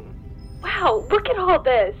exciting. Wow, look at all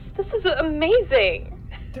this. This is amazing.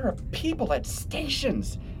 There are people at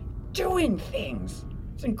stations doing things.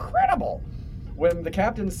 It's incredible. When the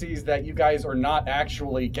captain sees that you guys are not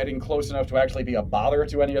actually getting close enough to actually be a bother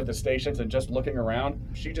to any of the stations and just looking around,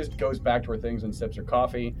 she just goes back to her things and sips her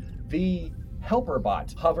coffee. The helper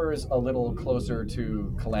bot hovers a little closer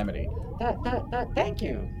to Calamity. Thank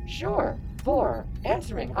you. Sure. for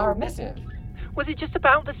answering our missive. Was it just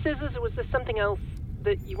about the scissors, or was there something else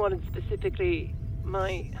that you wanted specifically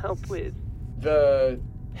my help with? The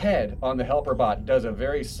head on the helper bot does a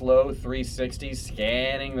very slow 360,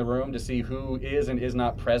 scanning the room to see who is and is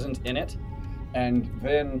not present in it. And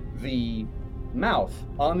then the mouth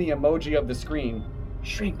on the emoji of the screen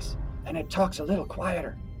Shrinks, and it talks a little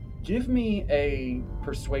quieter. Give me a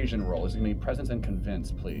persuasion roll. It's going to be presence and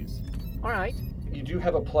convince, please. All right. You do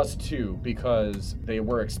have a +2 because they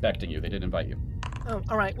were expecting you. They did invite you. Oh,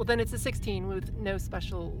 all right. Well, then it's a 16 with no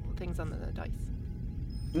special things on the dice.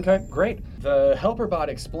 Okay, great. The helper bot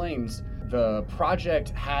explains the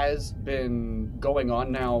project has been going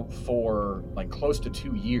on now for like close to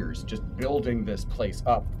 2 years, just building this place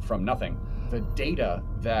up from nothing. The data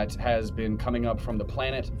that has been coming up from the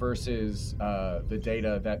planet versus the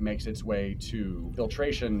data that makes its way to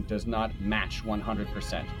filtration does not match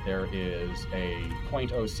 100%. There is a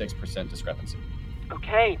 0.06% discrepancy.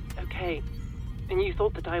 Okay. And you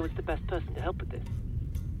thought that I was the best person to help with this?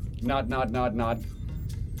 Nod.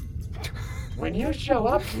 When you show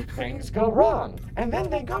up, things go wrong, and then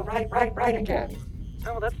they go right again.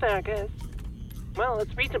 Oh, that's fair, I guess. Well,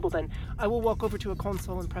 it's reasonable then. I will walk over to a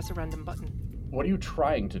console and press a random button. What are you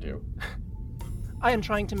trying to do? I am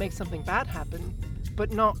trying to make something bad happen,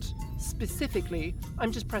 but not specifically.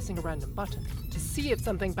 I'm just pressing a random button to see if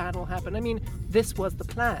something bad will happen. I mean, this was the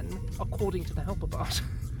plan, according to the helper bot.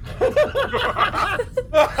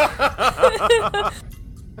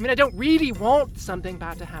 I mean, I don't really want something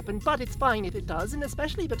bad to happen, but it's fine if it does, and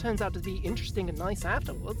especially if it turns out to be interesting and nice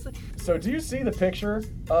afterwards. So do you see the picture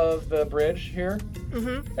of the bridge here?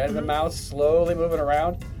 Mm-hmm. And the mouse slowly moving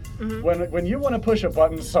around? Mm-hmm. When you want to push a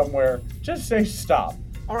button somewhere, just say stop.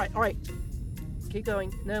 All right. Keep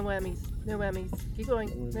going. No whammies. Keep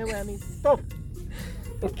going. No whammies. Stop.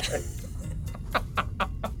 Okay.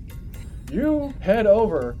 You head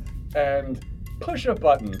over and push a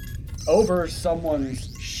button over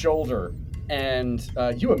someone's shoulder, and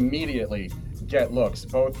you immediately get looks,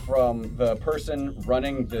 both from the person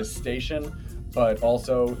running this station, but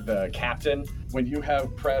also the captain. When you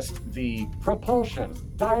have pressed the Propulsion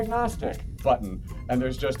diagnostic button, and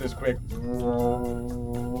there's just this quick,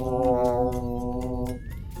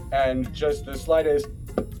 and just the slightest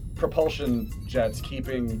propulsion jets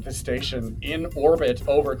keeping the station in orbit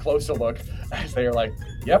over Close-a-Look as they are like,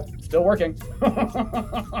 yep, still working.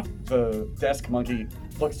 The desk monkey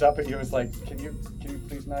looks up at you and is like, can you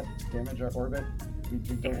please not damage our orbit? We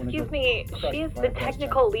don't want to Excuse me, she is the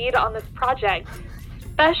technical lead on this project,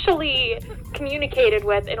 specially communicated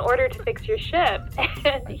with in order to fix your ship.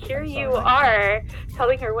 And here you are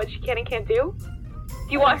telling her what she can and can't do?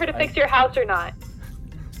 Do you want her to fix your house or not?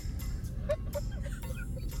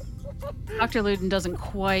 Dr. Luden doesn't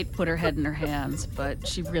quite put her head in her hands, but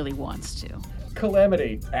she really wants to.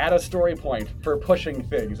 Calamity, add a story point for pushing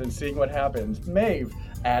things and seeing what happens. Maeve,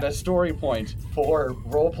 add a story point for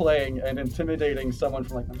role-playing and intimidating someone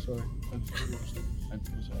from I'm sorry. I'm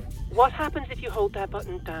sorry. What happens if you hold that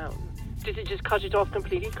button down? Does it just cut it off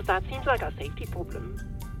completely? Because that seems like a safety problem.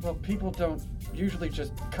 Well, people don't usually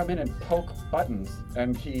just come in and poke buttons,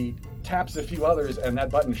 and he taps a few others and that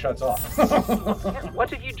button shuts off.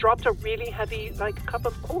 What if you dropped a really heavy, cup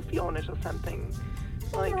of coffee on it or something?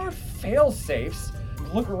 There are fail-safes.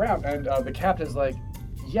 Look around, and the captain's like,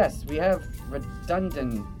 yes, we have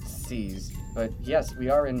redundancies, but yes, we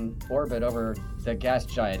are in orbit over the gas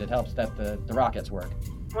giant. It helps that the rockets work.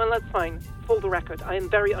 Well, that's fine. For the record, I am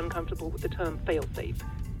very uncomfortable with the term fail-safe.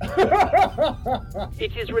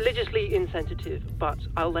 It is religiously insensitive, but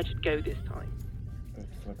I'll let it go this time.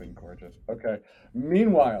 That's flipping gorgeous. Okay.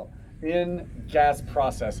 Meanwhile, in gas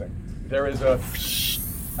processing, there is a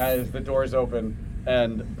as the doors open,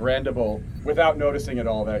 and Brandable, without noticing at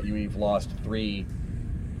all that you've lost 3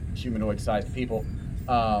 humanoid-sized people,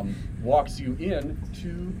 walks you in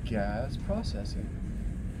to gas processing.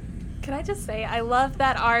 Can I just say, I love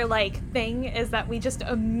that our, thing is that we just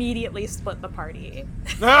immediately split the party.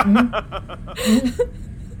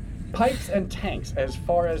 Pipes and tanks, as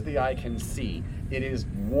far as the eye can see. It is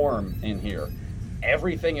warm in here.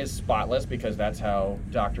 Everything is spotless because that's how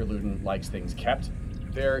Dr. Luden likes things kept.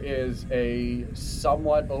 There is a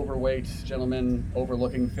somewhat overweight gentleman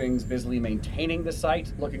overlooking things, busily maintaining the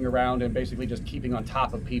site, looking around and basically just keeping on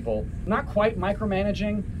top of people. Not quite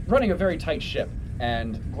micromanaging, running a very tight ship.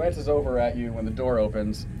 And glances over at you when the door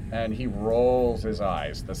opens, and he rolls his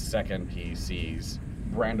eyes the second he sees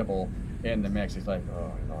Brandable in the mix. He's like,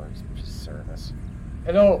 oh, Lord's service.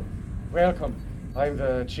 Hello, welcome. I'm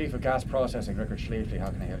the Chief of Gas Processing, Rickard Schleifly. How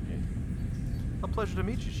can I help you? A pleasure to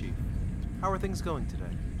meet you, Chief. How are things going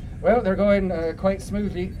today? Well, they're going quite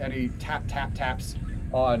smoothly. And he taps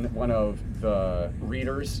on one of the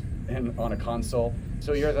readers on a console.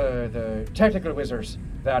 So you're the technical wizards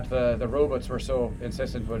that the robots were so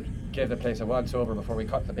insistent would give the place a once-over before we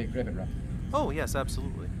cut the big ribbon run. Oh, yes,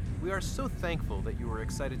 absolutely. We are so thankful that you were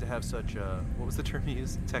excited to have such, what was the term you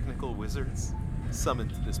used? Technical wizards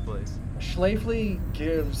summoned to this place. Schlafly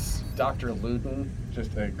gives Dr. Luden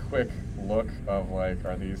just a quick look of, like,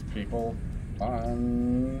 are these people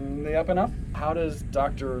on the up and up? How does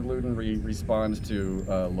Dr. Luden respond to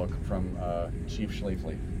a look from Chief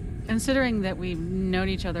Schlafly? Considering that we've known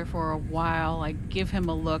each other for a while, I give him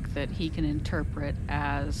a look that he can interpret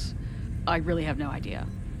as, I really have no idea.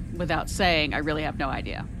 Without saying, I really have no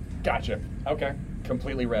idea. Gotcha. Okay.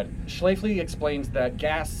 Completely read. Schlafly explains that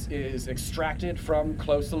gas is extracted from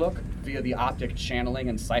Close Look via the optic channeling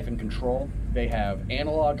and siphon control. They have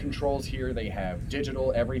analog controls here. They have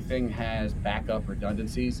digital. Everything has backup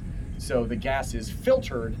redundancies. So the gas is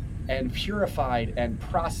filtered and purified and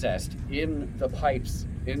processed in the pipes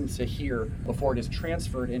into here before it is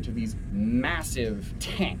transferred into these massive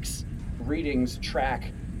tanks. Readings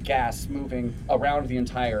track gas moving around the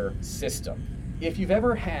entire system. If you've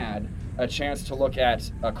ever had a chance to look at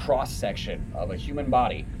a cross-section of a human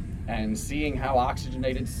body and seeing how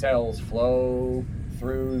oxygenated cells flow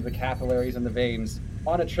through the capillaries and the veins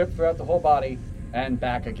on a trip throughout the whole body and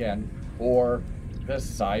back again, or the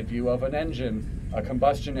side view of an engine, a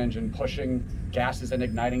combustion engine pushing gases and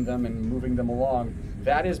igniting them and moving them along,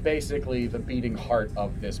 that is basically the beating heart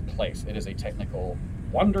of this place. It is a technical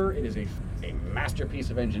wonder. It is a masterpiece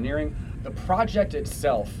of engineering. The project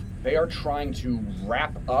itself, they are trying to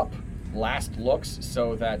wrap up last looks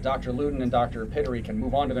so that Dr. Luden and Dr. Pittery can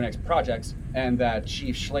move on to their next projects, and that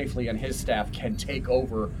Chief Schlafly and his staff can take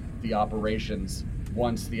over the operations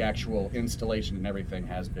once the actual installation and everything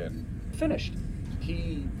has been finished.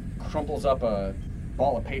 He crumples up a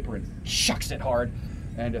ball of paper and shucks it hard,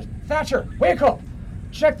 and just, Thatcher, wake up!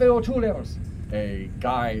 Check the O2 levels. A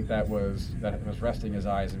guy that was resting his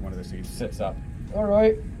eyes in one of the seats sits up. All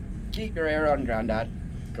right, keep your ear on, Grandad.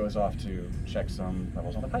 Goes off to check some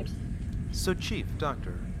levels on the pipes. So, Chief,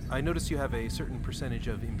 Doctor, I notice you have a certain percentage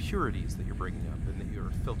of impurities that you're bringing up and that you're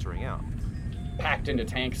filtering out. Packed into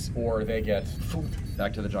tanks, or they get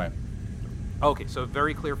back to the giant. Okay, so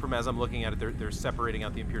very clear from as I'm looking at it, they're separating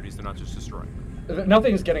out the impurities, they're not just destroying them.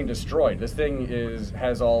 Nothing's getting destroyed. This thing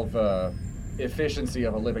has all the efficiency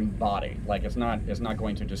of a living body. Like, it's not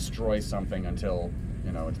going to destroy something until,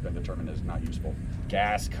 it's been determined as not useful.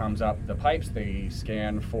 Gas comes up the pipes. They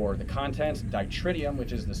scan for the contents. Ditritium,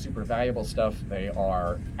 which is the super valuable stuff they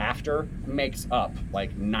are after, makes up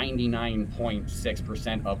like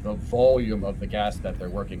 99.6% of the volume of the gas that they're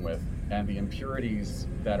working with. And the impurities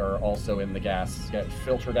that are also in the gas get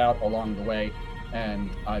filtered out along the way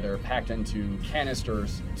and either packed into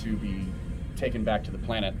canisters to be taken back to the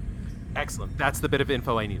planet. Excellent. That's the bit of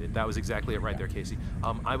info I needed. That was exactly it right there, Casey.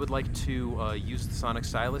 I would like to use the sonic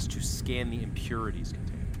stylus to scan the impurities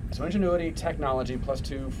contained. So ingenuity, technology,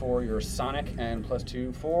 +2 for your sonic, and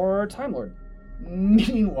 +2 for Time Lord.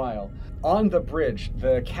 Meanwhile, on the bridge,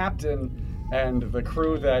 the captain and the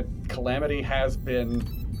crew that Calamity has been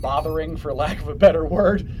bothering, for lack of a better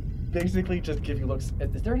word, basically just give you looks.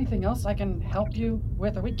 Is there anything else I can help you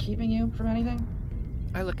with? Are we keeping you from anything?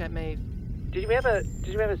 I look at Maeve. Did we have a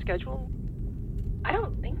schedule? I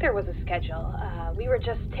don't think there was a schedule. We were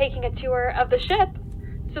just taking a tour of the ship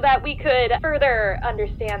so that we could further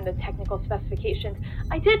understand the technical specifications.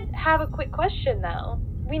 I did have a quick question, though.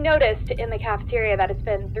 We noticed in the cafeteria that it's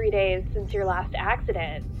been 3 days since your last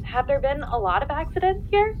accident. Have there been a lot of accidents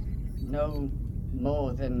here? No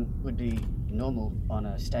more than would be normal on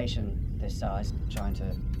a station this size, trying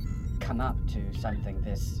to come up to something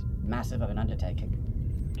this massive of an undertaking.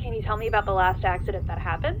 Can you tell me about the last accident that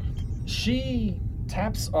happened? She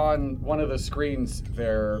taps on one of the screens.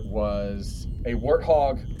 There was a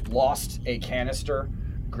warthog lost a canister,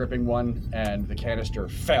 gripping one, and the canister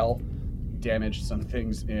fell, damaged some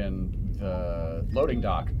things in the loading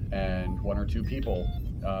dock, and 1 or 2 people.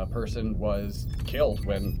 A person was killed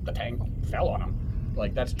when the tank fell on him.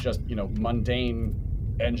 Like, that's just, mundane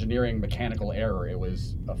engineering mechanical error. It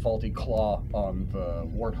was a faulty claw on the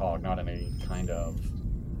warthog, not any kind of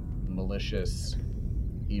malicious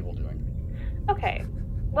evil doing. Okay.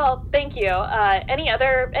 Well, thank you.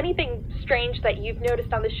 Anything strange that you've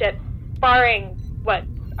noticed on the ship, barring what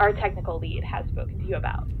our technical lead has spoken to you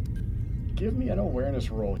about? Give me an awareness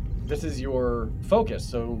roll. This is your focus,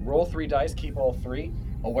 so roll 3 dice, keep all 3.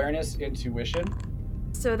 Awareness, intuition.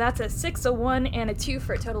 So that's a 6, a 1, and a 2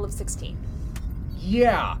 for a total of 16.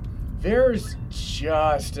 Yeah. There's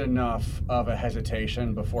just enough of a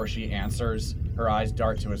hesitation before she answers. Her eyes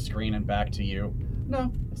dart to a screen and back to you.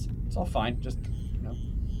 No, it's all fine. Just,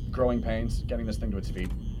 growing pains, getting this thing to its feet.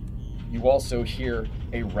 You also hear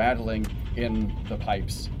a rattling in the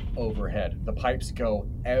pipes overhead. The pipes go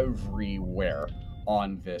everywhere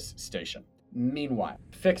on this station. Meanwhile,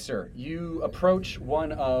 Fixer, you approach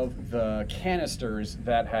one of the canisters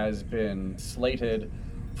that has been slated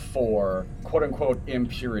for quote-unquote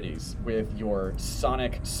impurities with your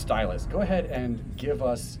sonic stylus. Go ahead and give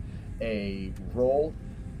us a roll.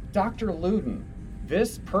 Dr. Luden,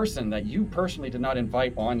 this person that you personally did not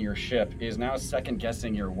invite on your ship is now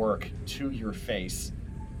second-guessing your work to your face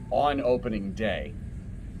on opening day.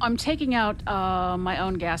 I'm taking out my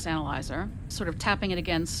own gas analyzer, sort of tapping it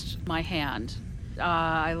against my hand.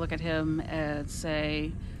 I look at him and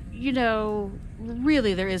say,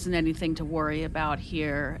 really there isn't anything to worry about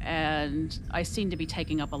here, and I seem to be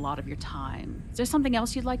taking up a lot of your time. Is there something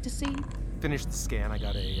else you'd like to see? Finished the scan. I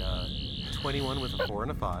got a 21 with a 4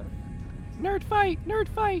 and a 5. Nerd fight!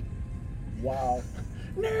 Wow.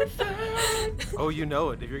 Nerd fight! Oh, you know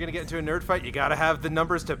it. If you're going to get into a nerd fight, you got to have the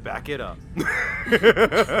numbers to back it up.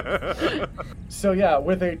 So yeah,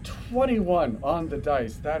 with a 21 on the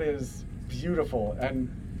dice, that is beautiful, and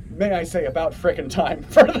may I say about frickin' time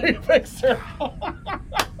for the Fixer.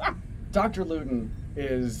 Dr. Luden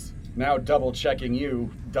is now double-checking you,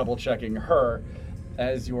 double-checking her,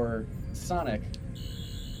 as your Sonic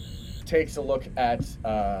takes a look at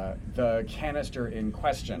the canister in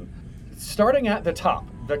question. Starting at the top,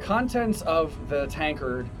 the contents of the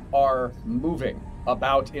tankard are moving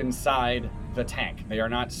about inside the tank. They are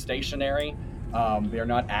not stationary. They are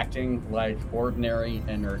not acting like ordinary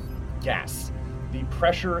inert gas. The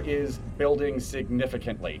pressure is building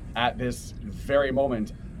significantly at this very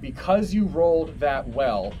moment. Because you rolled that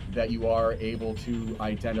well, that you are able to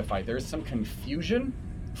identify. There's some confusion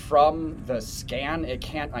from the scan. It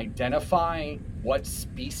can't identify what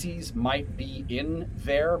species might be in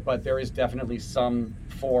there, but there is definitely some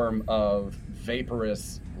form of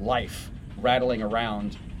vaporous life rattling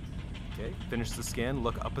around. Okay, finish the scan,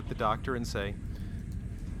 look up at the doctor and say,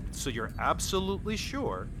 so you're absolutely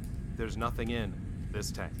sure there's nothing in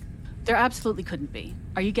this tank? There absolutely couldn't be.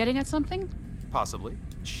 Are you getting at something? Possibly.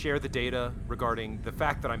 Share the data regarding the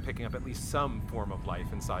fact that I'm picking up at least some form of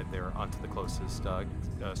life inside there onto the closest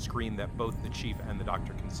screen that both the chief and the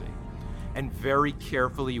doctor can see. And very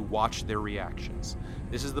carefully watch their reactions.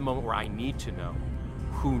 This is the moment where I need to know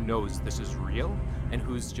who knows this is real and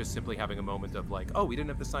who's just simply having a moment of like, oh, we didn't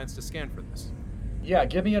have the science to scan for this. Yeah,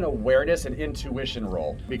 give me an awareness and intuition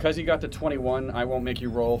roll. Because you got the 21, I won't make you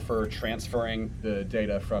roll for transferring the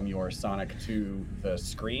data from your Sonic to the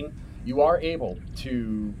screen. You are able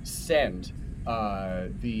to send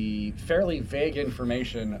the fairly vague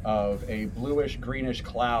information of a bluish-greenish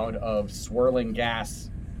cloud of swirling gas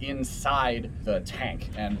inside the tank,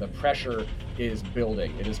 and the pressure is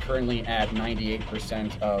building. It is currently at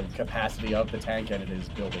 98% of capacity of the tank, and it is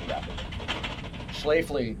building rapidly.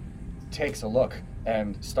 Schlafly takes a look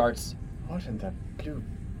and starts, what in the blue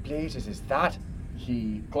blazes is that?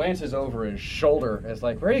 He glances over his shoulder as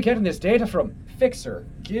like, where are you getting this data from? Fixer,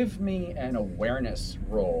 give me an awareness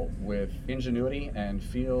roll with ingenuity and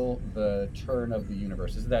feel the turn of the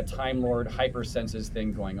universe. This is that Time Lord hypersenses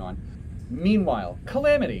thing going on. Meanwhile,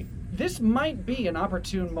 Calamity, this might be an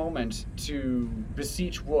opportune moment to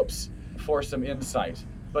beseech Whoops for some insight.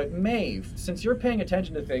 But Maeve, since you're paying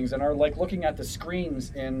attention to things and are like looking at the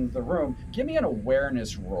screens in the room, give me an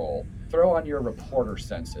awareness roll. Throw on your reporter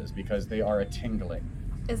senses because they are a tingling.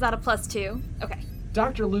 Is that a +2? Okay.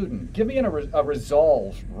 Dr. Luden, give me a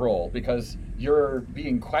resolve roll because you're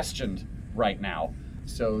being questioned right now.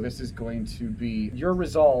 So this is going to be your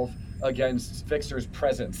resolve against Fixer's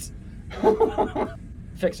presence.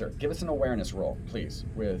 Fixer, give us an awareness roll, please,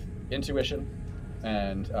 with intuition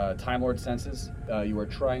and Time Lord senses. You are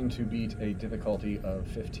trying to beat a difficulty of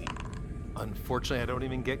 15. Unfortunately, I don't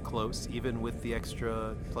even get close, even with the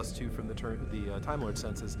extra +2 from the Time Lord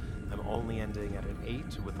senses. I'm only ending at an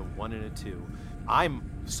 8 with a 1 and a 2. I'm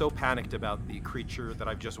so panicked about the creature that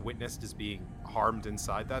I've just witnessed as being harmed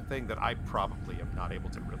inside that thing that I probably am not able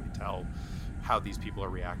to really tell how these people are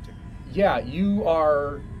reacting. Yeah, you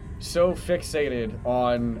are so fixated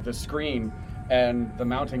on the screen and the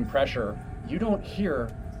mounting pressure, you don't hear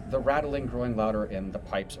the rattling growing louder in the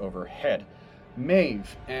pipes overhead.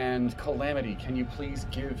 Maeve and Calamity, can you please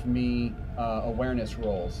give me awareness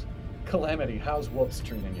rolls? Calamity, how's Whoops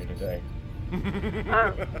treating you today?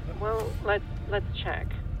 Well, let's check.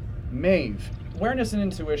 Maeve, awareness and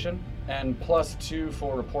intuition, and +2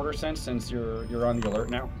 for reporter sense since you're on the alert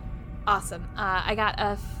now. Awesome. I got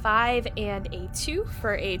a 5 and a 2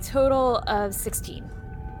 for a total of 16.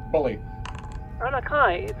 Bully.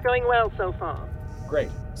 Anakai, it's going well so far. Great.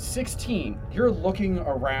 16. You're looking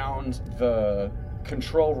around the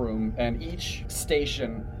control room, and each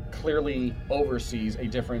station clearly oversees a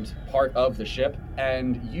different part of the ship,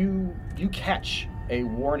 and you catch a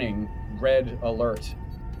warning red alert,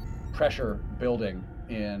 pressure building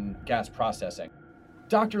in gas processing.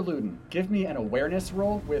 Dr. Luden, give me an awareness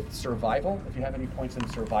roll with survival, if you have any points in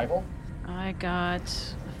survival. I got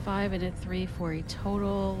a 5 and a 3 for a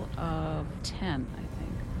total of 10, I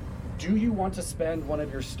think. Do you want to spend one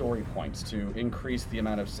of your story points to increase the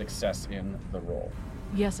amount of success in the roll?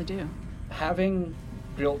 Yes, I do. Having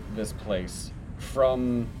built this place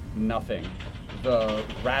from nothing, the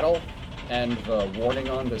rattle and the warning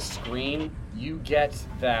on the screen, you get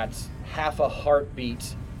that half a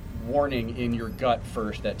heartbeat warning in your gut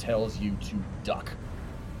first that tells you to duck.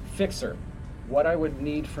 Fixer, what I would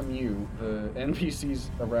need from you, the NPCs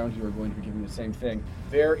around you are going to be giving the same thing.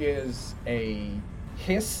 There is a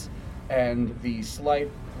hiss and the slight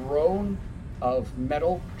groan of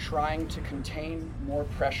metal trying to contain more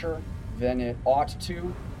pressure than it ought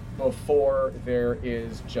to before there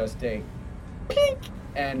is just a pink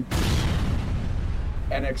and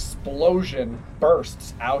an explosion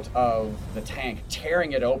bursts out of the tank,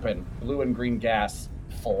 tearing it open. Blue and green gas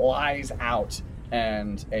flies out,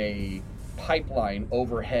 and a pipeline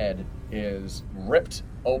overhead is ripped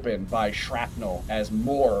open by shrapnel as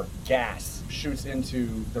more gas shoots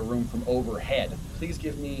into the room from overhead. Please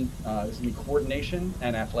give me, this is coordination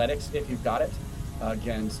and athletics, if you've got it,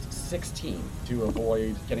 against 16 to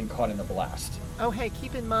avoid getting caught in the blast. Oh, hey,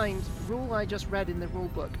 keep in mind, rule I just read in the rule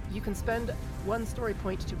book. You can spend 1 story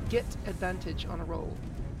point to get advantage on a roll.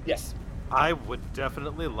 Yes. I would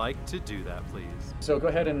definitely like to do that, please. So go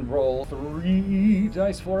ahead and roll 3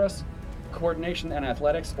 dice for us. Coordination and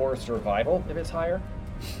athletics, or survival if it's higher,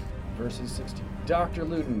 versus 16. Dr.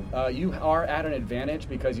 Luden, you are at an advantage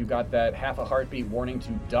because you got that half a heartbeat warning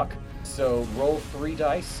to duck. So roll 3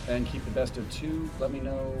 dice and keep the best of 2. Let me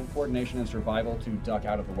know coordination and survival to duck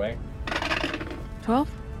out of the way. 12?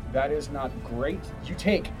 That is not great. You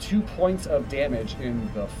take 2 points of damage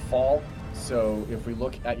in the fall. So if we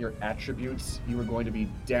look at your attributes, you are going to be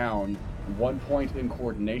down 1 point in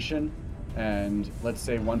coordination and let's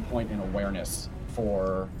say 1 point in awareness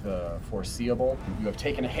for the foreseeable. You have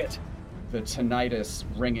taken a hit. The tinnitus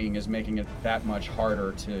ringing is making it that much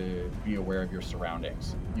harder to be aware of your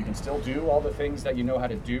surroundings. You can still do all the things that you know how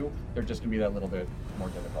to do. They're just gonna be that little bit more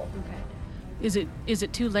difficult. Okay. Is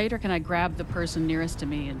it too late, or can I grab the person nearest to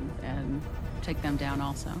me and take them down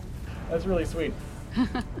also? That's really sweet.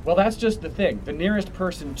 Well, that's just the thing. The nearest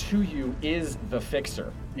person to you is the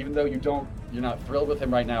fixer. Even though you're not thrilled with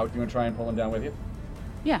him right now, do you want to try and pull him down with you?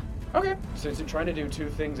 Yeah. Okay. Since you're trying to do 2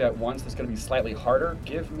 things at once, that's going to be slightly harder.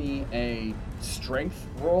 Give me a strength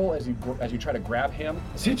roll as you try to grab him.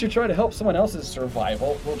 Since you're trying to help someone else's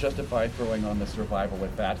survival, we'll justify throwing on the survival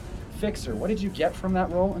with that. Fixer, what did you get from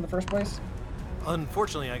that roll in the first place?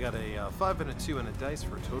 Unfortunately, I got a 5 and a 2 and a dice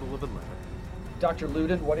for a total of 11. Dr.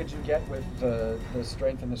 Luden, what did you get with the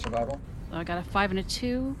strength and the survival? I got a 5 and a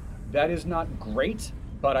 2. That is not great,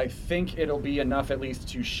 but I think it'll be enough at least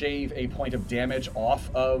to shave a point of damage off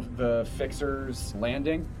of the Fixer's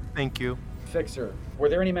landing. Thank you. Fixer, were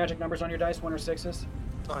there any magic numbers on your dice, 1 or 6s?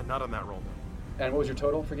 Not on that roll, no. And what was your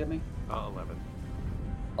total, forgive me? 11.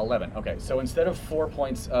 11, okay. So instead of 4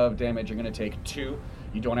 points of damage, you're gonna take 2.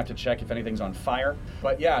 You don't have to check if anything's on fire.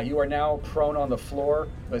 But yeah, you are now prone on the floor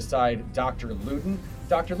beside Dr. Luden.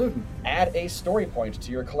 Dr. Luden, add a story point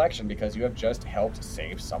to your collection because you have just helped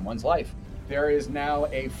save someone's life. There is now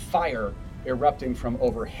a fire erupting from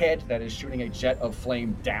overhead that is shooting a jet of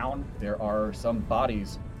flame down. There are some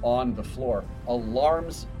bodies on the floor.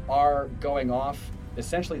 Alarms are going off,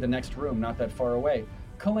 essentially the next room, not that far away.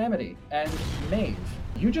 Calamity and Maeve,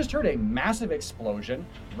 you just heard a massive explosion,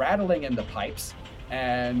 rattling in the pipes,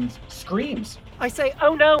 and screams. I say,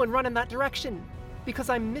 oh no, and run in that direction, because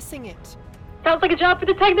I'm missing it. Sounds like a job for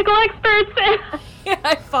the technical experts. Yeah,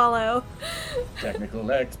 I follow. Technical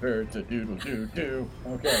experts, a doodle-doo-doo.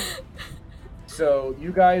 Okay. So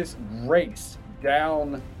you guys race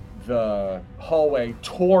down the hallway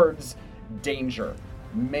towards danger.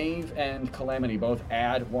 Maeve and Calamity both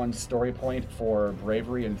add 1 story point for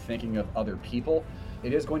bravery and thinking of other people.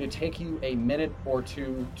 It is going to take you a minute or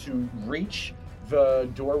 2 to reach the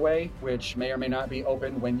doorway, which may or may not be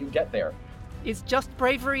open when you get there. Is just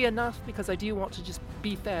bravery enough? Because I do want to just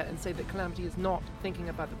be fair and say that Calamity is not thinking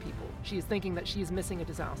about the people. She is thinking that she is missing a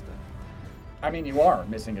disaster. I mean, you are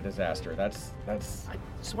missing a disaster. That's. I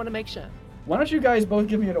just want to make sure. Why don't you guys both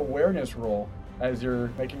give me an awareness roll as you're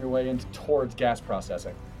making your way towards gas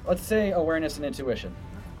processing? Let's say awareness and intuition.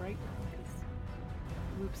 That's great now, because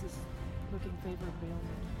Whoops is looking favorably on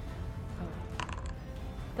me.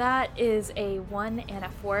 That is a 1 and a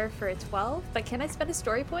 4 for a 12, but can I spend a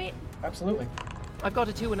story point? Absolutely. I've got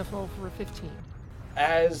a 2 and a 4 for a 15.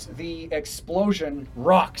 As the explosion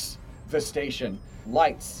rocks the station,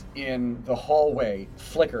 lights in the hallway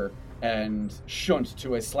flicker and shunt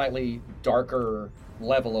to a slightly darker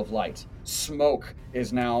level of light. Smoke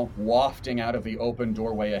is now wafting out of the open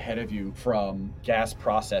doorway ahead of you from gas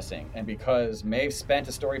processing. And because Maeve spent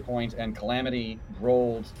a story point and Calamity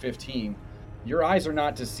rolled 15, your eyes are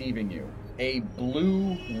not deceiving you. A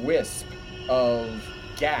blue wisp of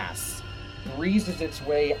gas breezes its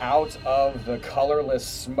way out of the colorless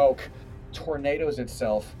smoke, tornadoes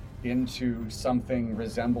itself into something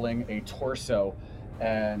resembling a torso,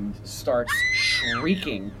 and starts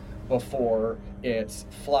shrieking before it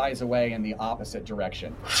flies away in the opposite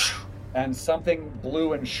direction. And something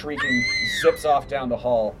blue and shrieking zips off down the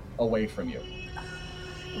hall away from you.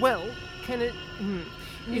 Well, can it...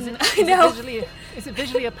 Is it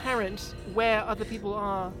visually apparent where other people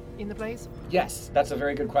are in the place? Yes, that's a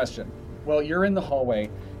very good question. Well, you're in the hallway.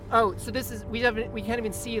 Oh, so this is... We can't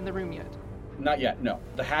even see in the room yet. Not yet, no.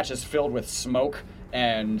 The hatch is filled with smoke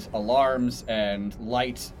and alarms and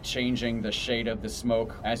light changing the shade of the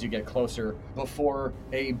smoke as you get closer before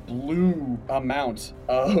a blue amount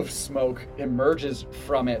of smoke emerges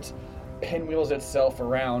from it, pinwheels itself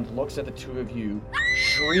around, looks at the two of you,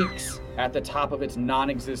 shrieks at the top of its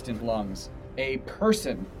non-existent lungs. A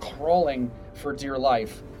person crawling for dear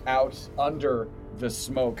life out under the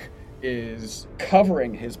smoke is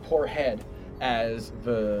covering his poor head as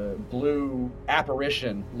the blue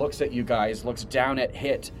apparition looks at you guys, looks down at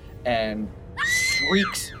Hit, and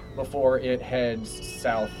shrieks before it heads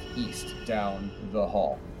southeast down the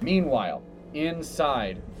hall. Meanwhile,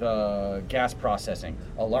 inside the gas processing,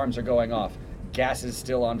 alarms are going off. Gas is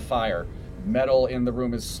still on fire. Metal in the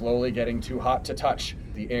room is slowly getting too hot to touch.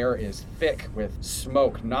 The air is thick with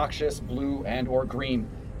smoke, noxious blue and or green.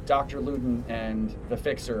 Dr. Luden and the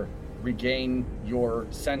Fixer regain your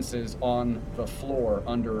senses on the floor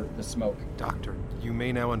under the smoke. Doctor, you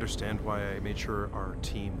may now understand why I made sure our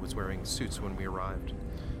team was wearing suits when we arrived.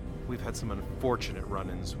 We've had some unfortunate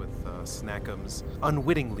run-ins with Snackums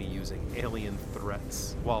unwittingly using alien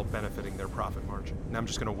threats while benefiting their profit margin. Now I'm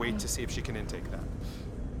just going to wait to see if she can intake that.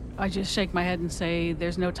 I just shake my head and say,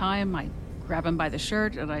 there's no time. I grab him by the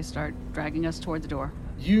shirt and I start dragging us toward the door.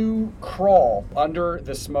 You crawl under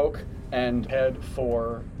the smoke and head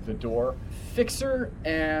for the door. Fixer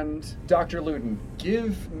and Dr. Luden,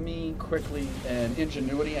 give me quickly an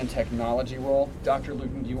ingenuity and technology roll. Dr.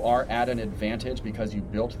 Luden, you are at an advantage because you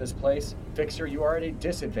built this place. Fixer, you are at a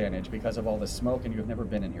disadvantage because of all the smoke and you have never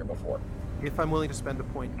been in here before. If I'm willing to spend a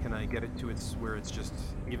point, can I get it to where it's just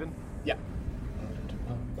even? Yeah.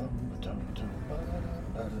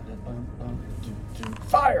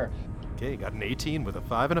 Fire! Okay, got an 18 with a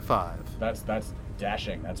 5 and a 5. That's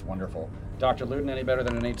dashing. That's wonderful. Dr. Luden, any better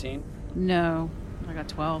than an 18? No, I got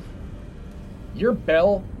 12. Your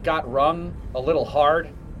bell got rung a little hard,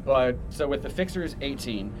 but so with the Fixer's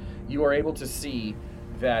 18, you are able to see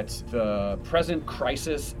that the present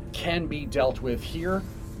crisis can be dealt with here.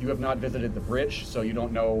 You have not visited the bridge, so you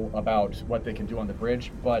don't know about what they can do on the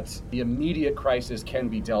bridge, but the immediate crisis can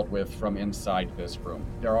be dealt with from inside this room.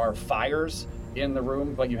 There are fires in the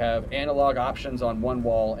room, but you have analog options on one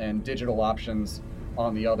wall and digital options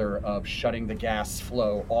on the other of shutting the gas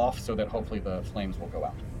flow off so that hopefully the flames will go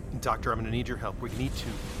out. Doctor, I'm going to need your help. We need to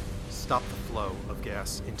stop the flow of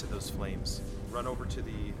gas into those flames. Run over to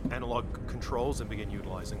the analog controls and begin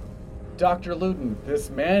utilizing them. Dr. Luden, this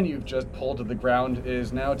man you've just pulled to the ground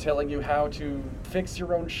is now telling you how to fix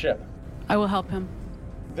your own ship. I will help him.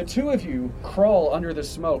 The two of you crawl under the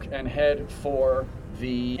smoke and head for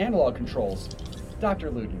the analog controls.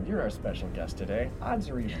 Dr. Luden, you're our special guest today. Odds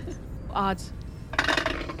or evens? Odds.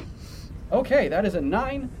 Okay, that is a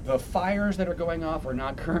 9. The fires that are going off are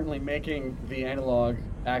not currently making the analog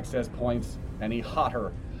access points any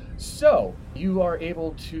hotter. So, you are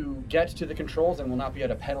able to get to the controls and will not be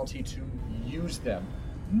at a penalty to use them.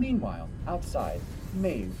 Meanwhile, outside,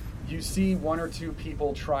 Maeve, you see one or two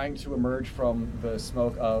people trying to emerge from the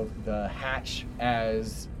smoke of the hatch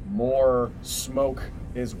as more smoke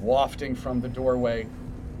is wafting from the doorway.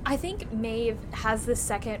 I think Maeve has this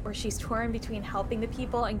second where she's torn between helping the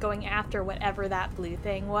people and going after whatever that blue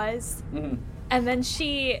thing was. Mm-hmm. And then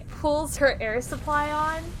she pulls her air supply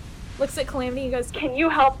on, looks at Calamity and goes, Can you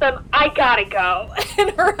help them? I gotta go.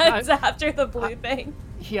 and runs after the blue thing.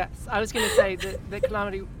 Yes, I was going to say that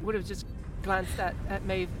Calamity would have just glanced at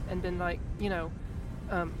Maeve and been like,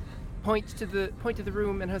 point to the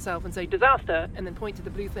room and herself and say disaster, and then point to the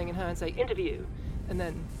blue thing and her and say interview, and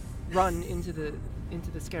then run into the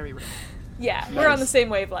scary room. Yeah, we're on the same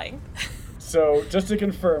wavelength. So, just to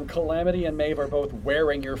confirm, Calamity and Maeve are both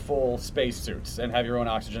wearing your full spacesuits and have your own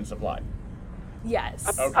oxygen supply.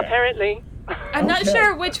 Yes. Okay. Apparently. I'm not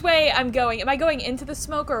sure which way I'm going. Am I going into the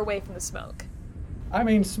smoke or away from the smoke? I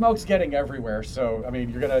mean, smoke's getting everywhere, so I mean,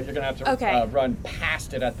 you're gonna have to run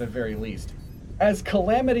past it at the very least. As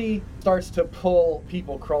Calamity starts to pull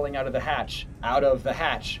people crawling out of the hatch,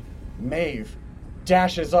 Maeve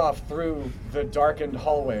dashes off through the darkened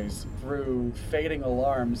hallways, through fading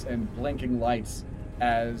alarms and blinking lights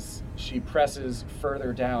as she presses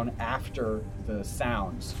further down after the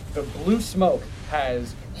sounds. The blue smoke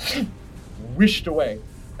has whished away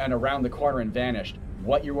and around the corner and vanished.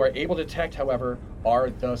 What you are able to detect, however, are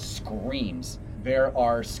the screams. There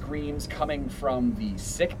are screams coming from the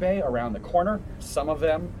sick bay around the corner. Some of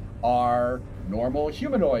them are normal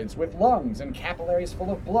humanoids with lungs and capillaries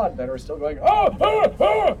full of blood that are still going, ah, ah,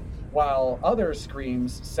 ah, while other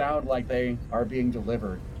screams sound like they are being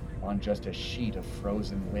delivered on just a sheet of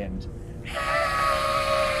frozen wind.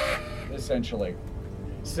 Essentially.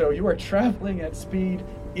 So you are traveling at speed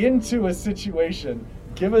into a situation.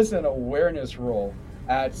 Give us an awareness roll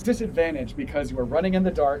at disadvantage because you are running in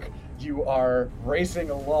the dark, you are racing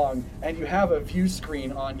along, and you have a view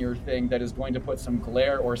screen on your thing that is going to put some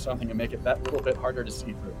glare or something to make it that little bit harder to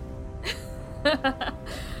see through.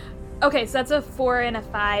 Okay, so that's a 4 and a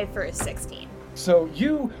 5 for a 16. So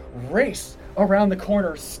you race around the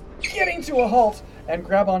corner, skidding to a halt, and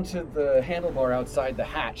grab onto the handlebar outside the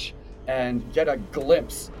hatch and get a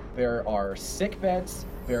glimpse. There are sick beds.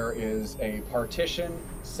 There is a partition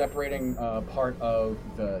separating part of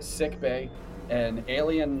the sick bay. An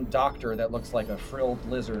alien doctor that looks like a frilled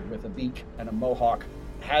lizard with a beak and a mohawk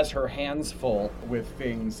has her hands full with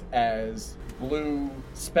things as blue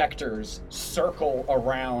specters circle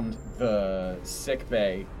around the sick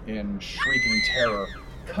bay in shrieking terror.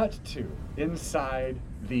 Cut to inside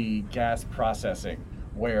the gas processing,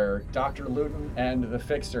 where Dr. Luton and the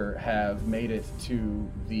Fixer have made it to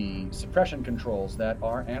the suppression controls that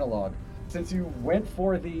are analog. Since you went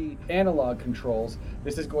for the analog controls,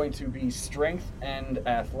 this is going to be strength and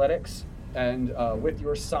athletics, and with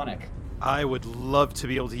your sonic. I would love to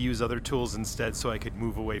be able to use other tools instead so I could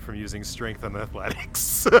move away from using strength and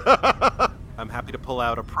athletics. I'm happy to pull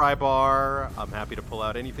out a pry bar. I'm happy to pull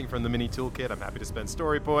out anything from the mini toolkit. I'm happy to spend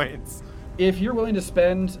story points. If you're willing to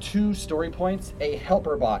spend 2 story points, a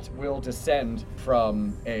helper bot will descend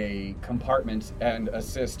from a compartment and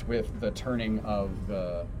assist with the turning of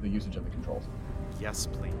the usage of the controls. Yes,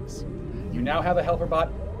 please. You now have a helper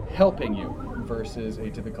bot helping you versus a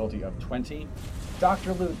difficulty of 20.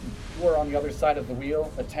 Dr. Luton, you are on the other side of the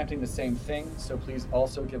wheel attempting the same thing, so please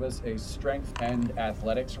also give us a strength and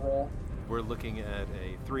athletics roll. We're looking at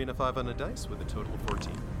a 3 and a 5 on a dice with a total of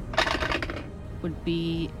 14. Would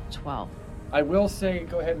be 12. I will say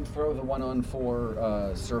go ahead and throw the one on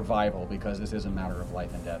for survival, because this is a matter of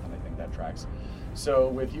life and death, and I think that tracks. So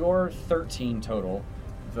with your 13 total,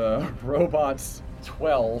 the robot's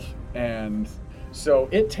 12, and so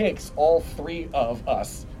it takes all 3 of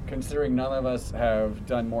us, considering none of us have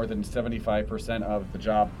done more than 75% of the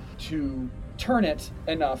job, to turn it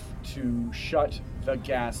enough to shut the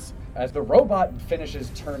gas. As the robot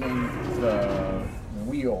finishes turning the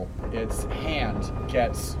wheel, its hand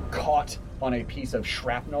gets caught on a piece of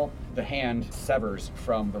shrapnel. The hand severs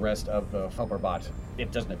from the rest of the helper bot.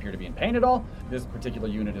 It doesn't appear to be in pain at all. This particular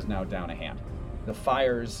unit is now down a hand. The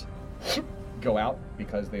fires go out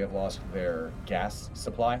because they have lost their gas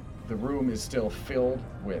supply. The room is still filled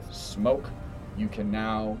with smoke. You can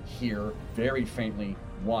now hear very faintly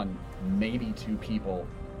 1, maybe 2 people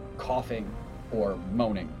coughing or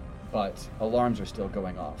moaning, but alarms are still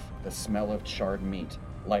going off. The smell of charred meat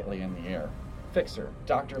lightly in the air. Fixer,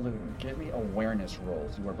 Dr. Luton, give me awareness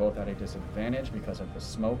rolls. You are both at a disadvantage because of the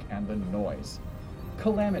smoke and the noise.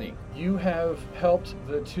 Calamity, you have helped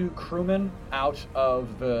the 2 crewmen out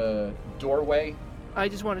of the doorway. I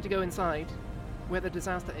just wanted to go inside where the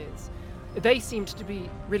disaster is. They seemed to be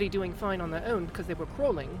really doing fine on their own because they were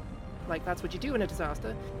crawling. Like, that's what you do in a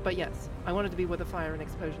disaster. But yes, I wanted to be where the fire and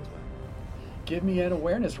explosions were. Give me an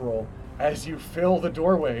awareness roll as you fill the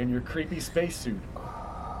doorway in your creepy spacesuit.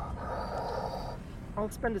 I'll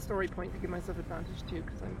spend a story point to give myself advantage too,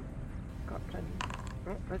 because I've got plenty.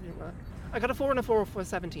 Oh, that didn't work. I got a 4 and a 4 for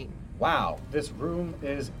 17. Wow, this room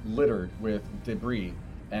is littered with debris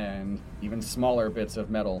and even smaller bits of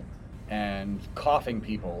metal. and coughing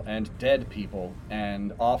people and dead people,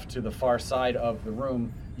 and off to the far side of the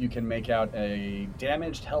room you can make out a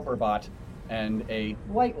damaged helper bot and a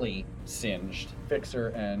lightly singed Fixer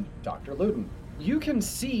and Dr. Luden. You can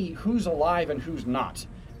see who's alive and who's not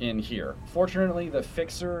in here. Fortunately, the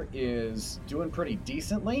Fixer is doing pretty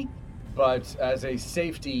decently, but as a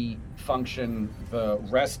safety function, the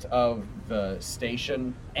rest of the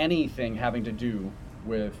station, anything having to do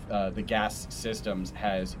with the gas systems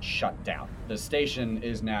has shut down. The station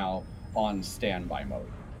is now on standby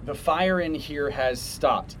mode. The fire in here has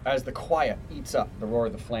stopped. As the quiet eats up the roar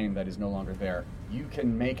of the flame that is no longer there, you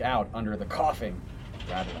can make out under the coughing,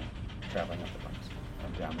 rattling, traveling up the pipes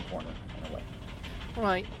and down the corner and away.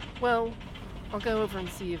 Right. Well, I'll go over and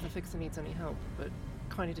see if the Fixer needs any help, but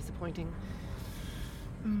kind of disappointing.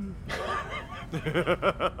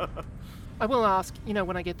 I will ask,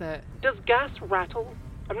 when I get there, does gas rattle?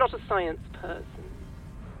 I'm not a science person.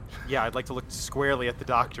 Yeah, I'd like to look squarely at the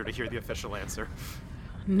doctor to hear the official answer.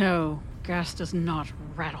 No, gas does not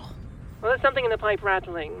rattle. Well, there's something in the pipe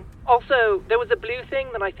rattling. Also, there was a blue thing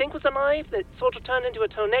that I think was alive that sort of turned into a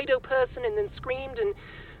tornado person and then screamed, and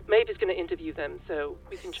Maeve is going to interview them, so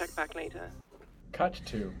we can check back later. Cut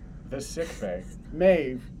to the sickbay.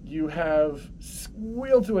 Maeve, you have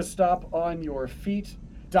squealed to a stop on your feet.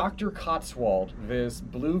 Dr. Cotswold, this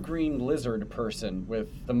blue-green lizard person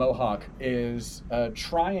with the mohawk, is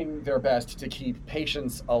trying their best to keep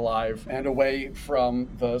patients alive and away from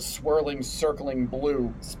the swirling, circling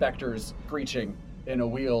blue specters screeching in a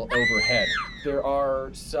wheel overhead. There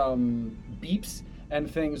are some beeps and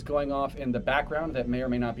things going off in the background that may or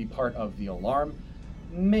may not be part of the alarm.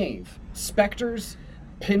 Maeve, specters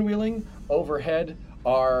pinwheeling overhead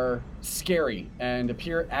are scary and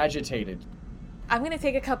appear agitated. I'm going to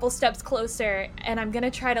take a couple steps closer, and I'm going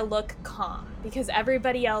to try to look calm, because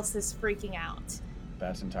everybody else is freaking out.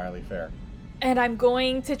 That's entirely fair. And I'm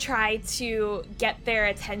going to try to get their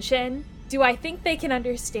attention. Do I think they can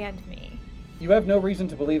understand me? You have no reason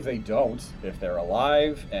to believe they don't. If they're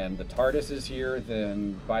alive and the TARDIS is here,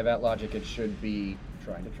 then by that logic it should be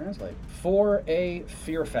trying to translate. For a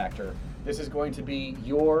fear factor, this is going to be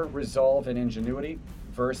your resolve and ingenuity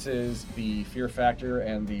versus the fear factor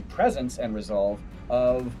and the presence and resolve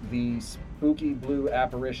of the spooky blue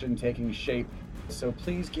apparition taking shape. So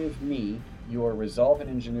please give me your resolve and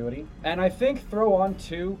ingenuity. And I think throw on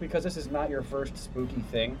 2, because this is not your first spooky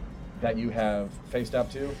thing that you have faced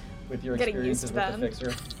up to with your experiences with the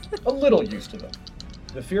Fixer. A little used to them.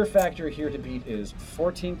 The fear factor here to beat is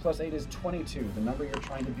 14 plus 8 is 22, the number you're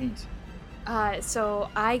trying to beat. So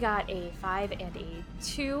I got a 5 and a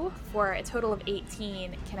 2 for a total of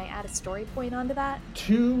 18. Can I add a story point onto that?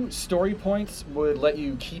 2 story points would let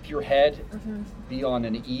you keep your head, be on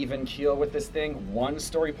an even keel with this thing. 1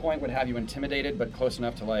 story point would have you intimidated, but close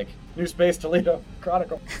enough to like New Space Toledo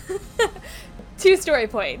Chronicle. 2 story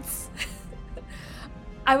points.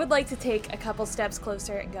 I would like to take a couple steps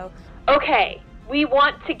closer and go, okay, we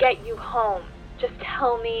want to get you home. Just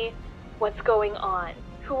tell me what's going on.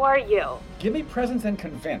 Who are you? Give me presence and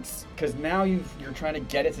convince, because now you're trying to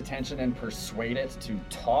get its attention and persuade it to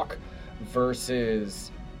talk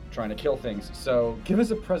versus trying to kill things. So give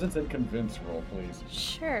us a presence and convince roll, please.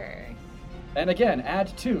 Sure. And again,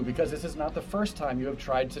 add 2, because this is not the first time you have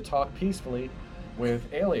tried to talk peacefully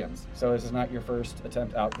with aliens. So this is not your first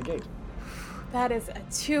attempt out the gate. That is a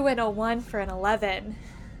 2 and a 1 for an 11.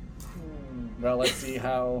 Well, let's see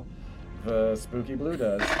how the spooky blue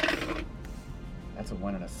does. That's a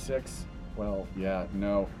 1 and a 6. Well, yeah,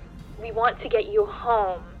 no. We want to get you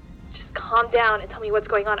home. Just calm down and tell me what's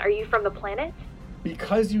going on. Are you from the planet?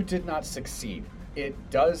 Because you did not succeed, it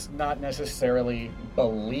does not necessarily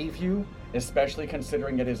believe you, especially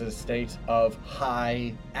considering it is a state of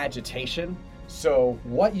high agitation. So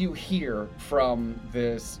what you hear from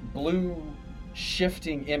this blue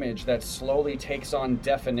shifting image that slowly takes on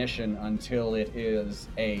definition until it is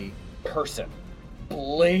a person,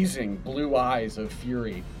 blazing blue eyes of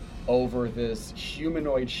fury over this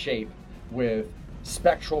humanoid shape with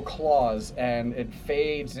spectral claws, and it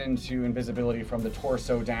fades into invisibility from the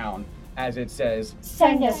torso down as it says,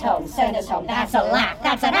 send us home, that's a laugh,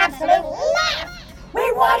 that's an absolute laugh! We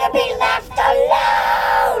want to be left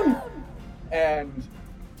alone! And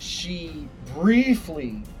she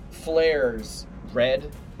briefly flares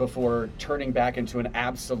red before turning back into an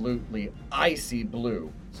absolutely icy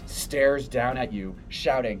blue, stares down at you,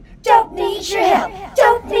 shouting, "Don't need your help!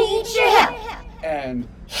 Don't need your help!" and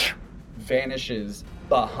vanishes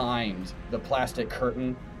behind the plastic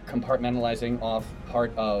curtain, compartmentalizing off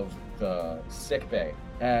part of the sickbay.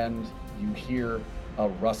 And you hear a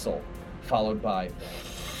rustle, followed by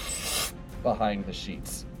behind the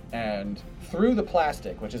sheets. And through the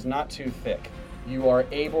plastic, which is not too thick, you are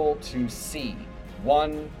able to see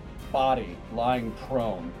one body lying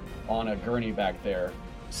prone on a gurney back there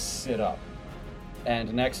sit up.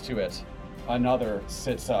 And next to it, another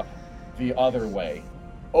sits up the other way.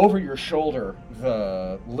 Over your shoulder,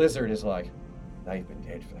 the lizard is like, they've been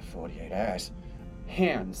dead for 48 hours.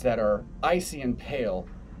 Hands that are icy and pale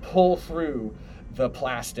pull through the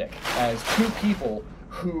plastic as two people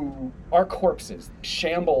who are corpses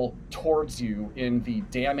shamble towards you in the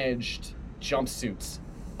damaged jumpsuits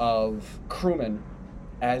of crewmen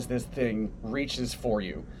as this thing reaches for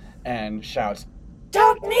you and shouts,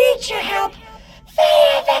 Don't need your help!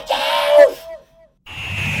 Fear the death!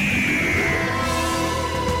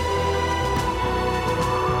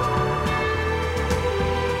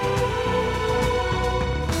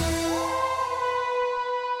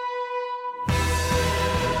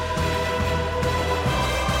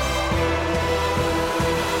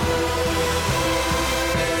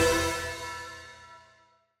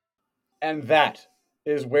 And that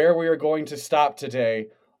is where we are going to stop today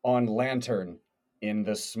on Lantern in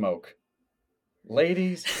the Smoke.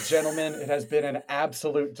 Ladies, gentlemen, it has been an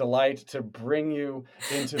absolute delight to bring you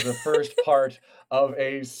into the first part of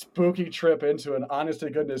a spooky trip into an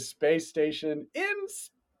honest-to-goodness space station in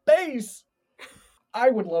space.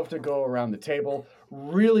 I would love to go around the table,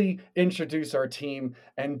 really introduce our team,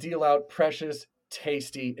 and deal out precious,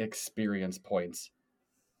 tasty experience points.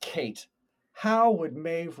 Kate, how would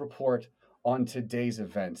Maeve report on today's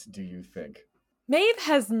events, do you think? Maeve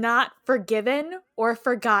has not forgiven or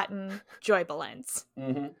forgotten Joybalance.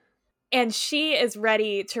 Mm-hmm. And she is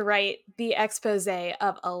ready to write the expose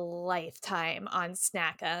of a lifetime on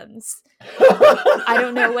Snackums. I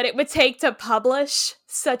don't know what it would take to publish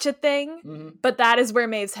such a thing, but that is where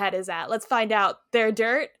Maeve's head is at. Let's find out their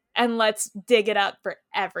dirt and let's dig it up for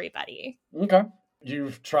everybody. Okay.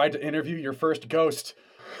 You've tried to interview your first ghost.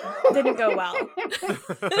 Didn't go well.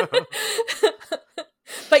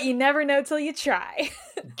 But you never know till you try.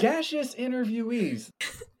 Gaseous interviewees.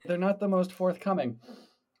 They're not the most forthcoming.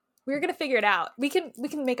 We're going to figure it out. We can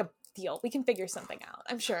make a deal. We can figure something out,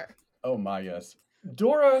 I'm sure. Oh my, yes.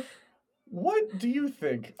 Dora, what do you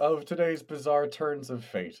think of today's bizarre turns of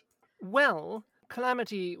fate? Well,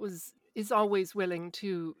 Calamity is always willing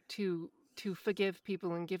to forgive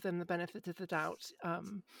people and give them the benefit of the doubt,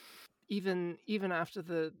 even after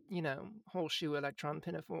the horseshoe electron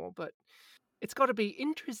pinafore. But it's got to be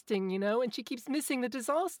interesting, and she keeps missing the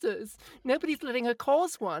disasters. Nobody's letting her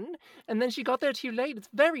cause one, and then she got there too late. It's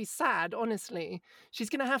very sad, honestly. She's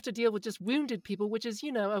going to have to deal with just wounded people, which is,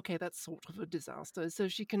 okay, that's sort of a disaster. So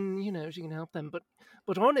she can, she can help them.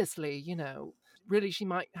 But honestly, really she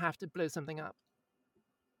might have to blow something up.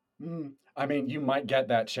 I mean, you might get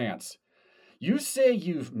that chance. You say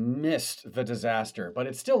you've missed the disaster, but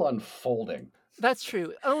it's still unfolding. That's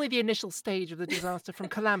true. Only the initial stage of the disaster from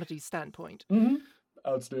Calamity's standpoint. Mm-hmm.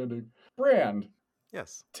 Outstanding. Brand.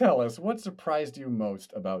 Yes. Tell us, what surprised you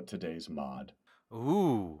most about today's mod?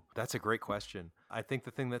 Ooh, that's a great question. I think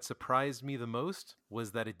the thing that surprised me the most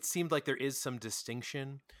was that it seemed like there is some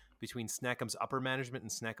distinction between Snackum's upper management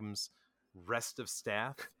and Snackum's rest of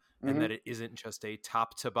staff. And that it isn't just a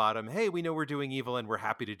top to bottom, hey, we know we're doing evil and we're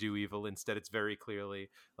happy to do evil. Instead, it's very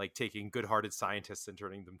clearly like taking good-hearted scientists and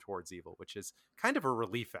turning them towards evil, which is kind of a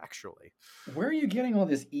relief, actually. Where are you getting all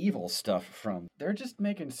this evil stuff from? They're just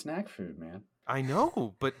making snack food, man. I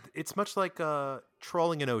know, but it's much like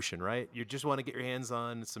trawling an ocean, right? You just want to get your hands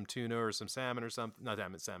on some tuna or some salmon or something. No,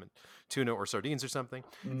 damn it, salmon. Tuna or sardines or something.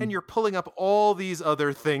 And you're pulling up all these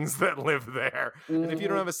other things that live there. And if you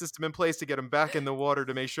don't have a system in place to get them back in the water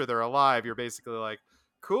to make sure they're alive, you're basically like,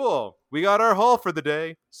 cool, we got our haul for the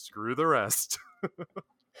day. Screw the rest.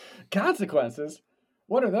 Consequences?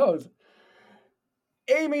 What are those?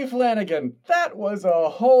 Amy Flanagan, that was a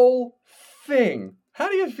whole thing. How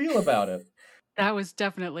do you feel about it? That was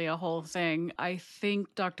definitely a whole thing. I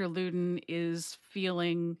think Dr. Luden is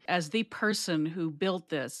feeling, as the person who built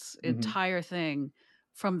this entire thing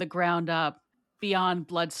from the ground up, beyond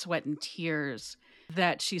blood, sweat, and tears,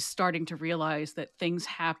 that she's starting to realize that things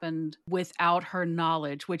happened without her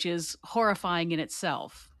knowledge, which is horrifying in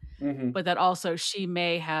itself. But that also she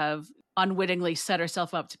may have unwittingly set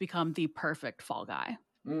herself up to become the perfect fall guy.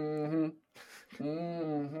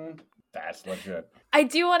 That's legit. I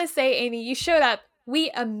do want to say, Amy, you showed up.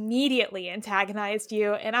 We immediately antagonized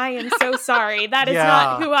you, and I am so sorry. That is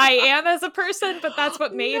not who I am as a person, but that's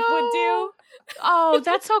what Maeve would do. Oh,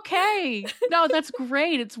 that's okay. No, that's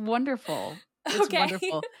great. It's wonderful. It's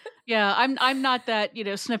wonderful. Yeah, I'm not that,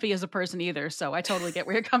 snippy as a person either, so I totally get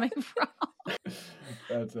where you're coming from.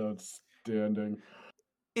 That's outstanding.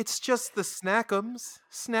 It's just the Snackums.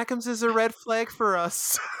 Snackums is a red flag for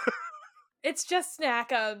us. It's just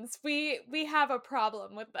Snackums. We have a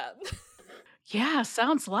problem with them. Yeah,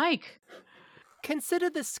 sounds like. Consider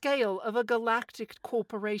the scale of a galactic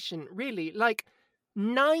corporation, really. Like,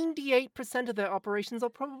 98% of their operations are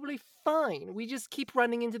probably fine. We just keep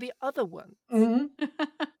running into the other one.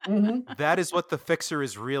 That is what the Fixer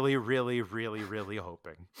is really, really, really, really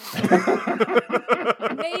hoping.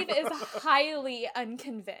 Maeve is highly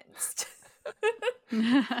unconvinced.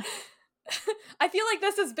 I feel like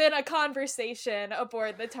this has been a conversation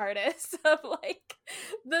aboard the TARDIS of like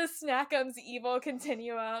the Snackums evil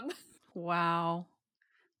continuum. Wow.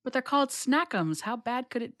 But they're called Snackums. How bad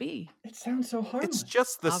could it be? It sounds so harmless. It's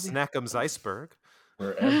just the Snackums iceberg.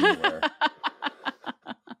 We're everywhere.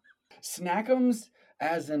 Snackums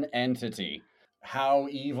as an entity, how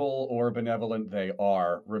evil or benevolent they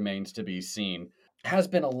are remains to be seen. Has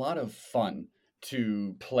been a lot of fun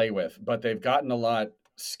to play with, but they've gotten a lot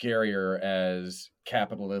scarier as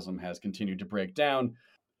capitalism has continued to break down.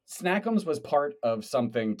 Snackums was part of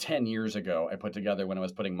something 10 years ago I put together when I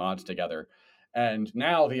was putting mods together. And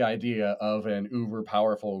now the idea of an uber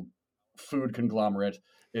powerful food conglomerate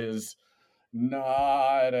is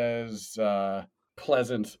not as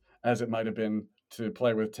pleasant as it might have been to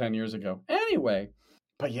play with 10 years ago. Anyway,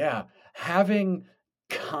 but yeah, having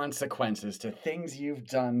consequences to things you've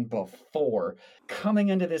done before coming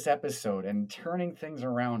into this episode and turning things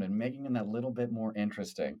around and making them that little bit more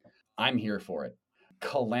interesting. I'm here for it.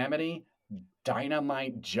 Calamity,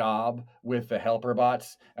 dynamite job with the helper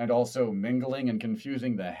bots and also mingling and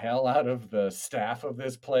confusing the hell out of the staff of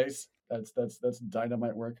this place. That's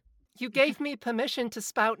dynamite work. You gave me permission to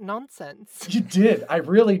spout nonsense. You did. I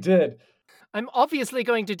really did. I'm obviously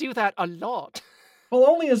going to do that a lot. Well,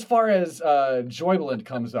 only as far as Joyland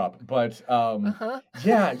comes up, but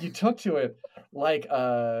yeah, you took to it like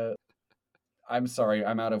I'm sorry,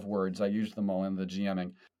 I'm out of words. I used them all in the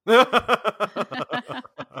GMing.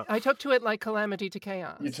 I took to it like Calamity to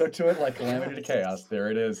Chaos. You took to it like Calamity to Chaos. There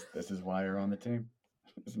it is. This is why you're on the team.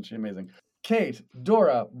 Isn't she amazing? Kate,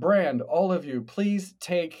 Dora, Brand, all of you, please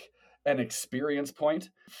take an experience point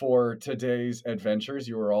for today's adventures.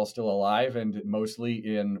 You are all still alive and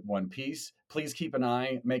mostly in one piece. Please keep an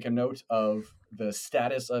eye, make a note of the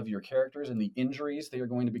status of your characters and the injuries they are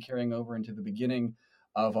going to be carrying over into the beginning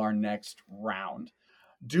of our next round.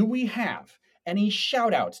 Do we have any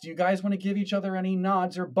shout outs? Do you guys want to give each other any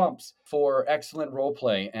nods or bumps for excellent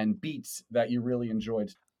roleplay and beats that you really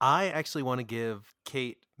enjoyed? I actually want to give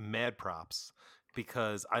Kate mad props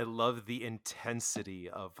because I love the intensity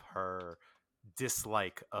of her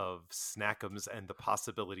dislike of Snackums and the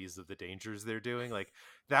possibilities of the dangers they're doing. Like,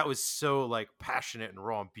 that was so like passionate and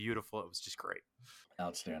raw and beautiful. It was just great.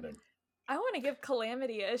 Outstanding. I want to give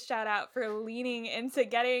Calamity a shout out for leaning into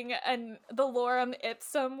getting the Lorem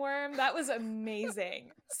Ipsum worm. That was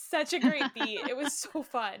amazing. Such a great beat. It was so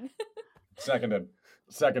fun. Seconded.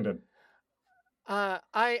 I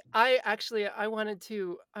wanted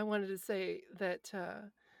to say that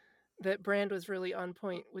that Brand was really on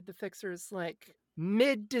point with the Fixers, like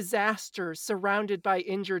mid-disaster, surrounded by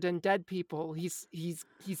injured and dead people. He's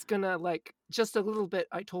gonna like just a little bit.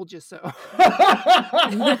 I told you so.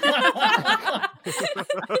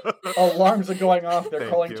 Alarms are going off. They're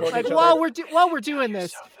calling towards each other. While we're doing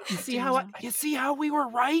this, you see how we were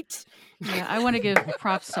right? Yeah, I want to give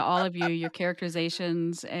props to all of you, your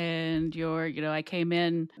characterizations and your, I came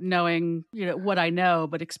in knowing, what I know,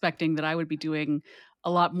 but expecting that I would be doing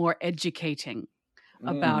a lot more educating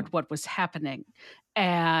about what was happening.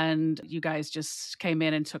 And you guys just came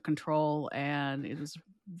in and took control, and it was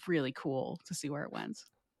really cool to see where it went.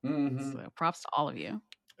 Mm-hmm. So props to all of you.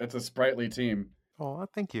 It's a sprightly team. Oh,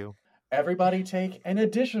 thank you. Everybody take an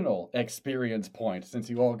additional experience point since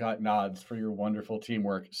you all got nods for your wonderful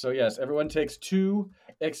teamwork. So yes, everyone takes 2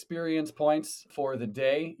 experience points for the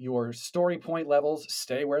day. Your story point levels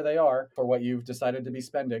stay where they are for what you've decided to be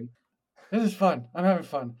spending. This is fun. I'm having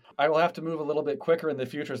fun. I will have to move a little bit quicker in the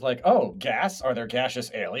future. It's like, oh, gas? Are there gaseous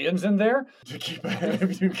aliens in there? To keep ahead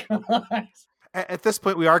of you guys. At this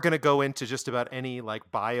point, we are going to go into just about any like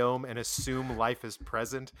biome and assume life is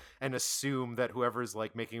present and assume that whoever's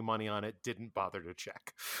like making money on it didn't bother to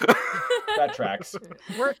check. That tracks.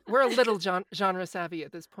 We're a little genre savvy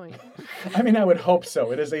at this point. I mean, I would hope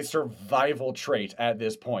so. It is a survival trait at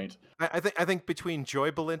this point. I think between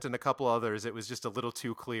Joyland and a couple others, it was just a little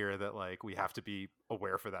too clear that like we have to be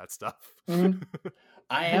aware for that stuff.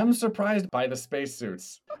 I am surprised by the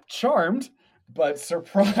spacesuits. Charmed, but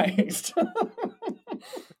surprised.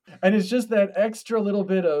 And it's just that extra little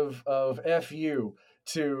bit of FU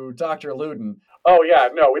to Dr. Luden. Oh, yeah,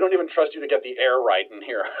 no, we don't even trust you to get the air right in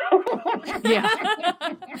here. Yeah.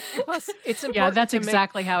 Plus, it's important Yeah, that's to make-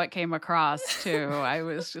 exactly how it came across, too. I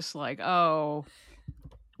was just like, oh,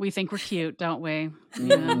 we think we're cute, don't we?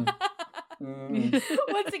 Yeah.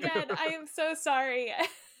 Once again, I am so sorry.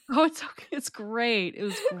 Oh, it's okay. It's great. It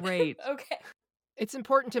was great. Okay. It's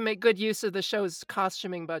important to make good use of the show's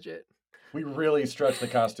costuming budget. We really stretched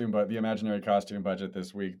the imaginary costume budget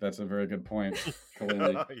this week. That's a very good point,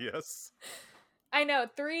 Kalili. Yes. I know,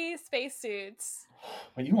 3 spacesuits.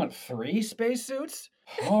 Wait, you want 3 spacesuits?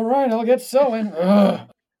 All right, I'll get sewing. Ugh.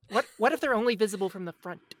 What if they're only visible from the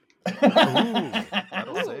front?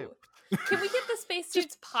 That'll save. Can we get the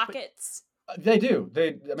spacesuits pockets? They do.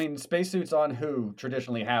 Spacesuits on Who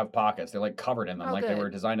traditionally have pockets. They're like covered in them, Oh, like they good. were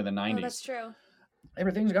designed in the 90s. Oh, that's true.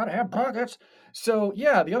 Everything's got to have pockets. So,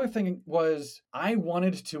 yeah, the other thing was I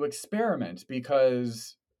wanted to experiment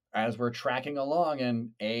because as we're tracking along and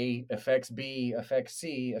A affects B, affects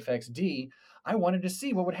C, affects D, I wanted to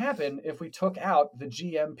see what would happen if we took out the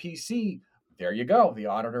GMPC. There you go. The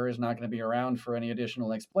auditor is not going to be around for any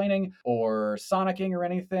additional explaining or sonicking or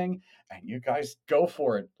anything. And you guys go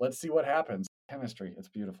for it. Let's see what happens. Chemistry. It's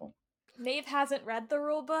beautiful. Maeve hasn't read the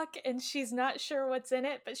rule book and she's not sure what's in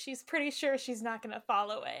it, but she's pretty sure she's not going to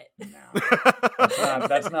follow it. No.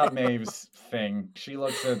 That's not Maeve's thing. She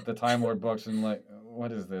looks at the Time Lord books and like,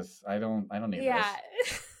 what is this? I don't need Yeah.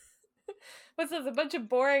 this. What's this? A bunch of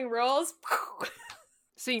boring rules?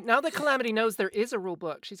 See, now that Calamity knows there is a rule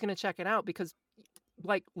book, she's going to check it out because,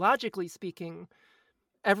 like, logically speaking,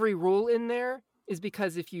 every rule in there is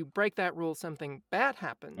because if you break that rule, something bad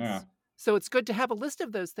happens. Yeah. So it's good to have a list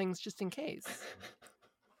of those things just in case.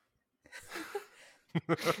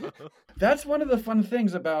 That's one of the fun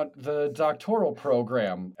things about the doctoral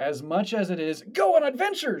program. As much as it is, go on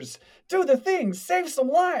adventures, do the things, save some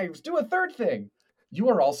lives, do a third thing. You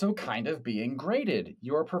are also kind of being graded.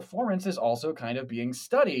 Your performance is also kind of being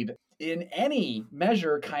studied. In any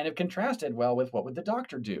measure, kind of contrasted well with what would the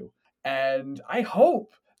doctor do. And I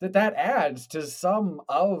hope that adds to some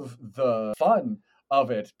of the fun of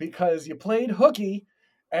it, because you played hooky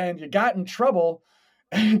and you got in trouble,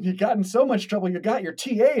 and you got in so much trouble you got your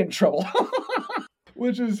TA in trouble.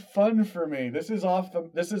 Which is fun for me. This is off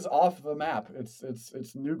the map.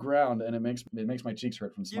 It's new ground, and it makes my cheeks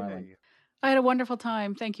hurt from smiling. Yay. I had a wonderful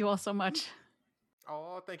time. Thank you all so much.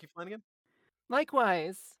 Oh, thank you, Flanagan.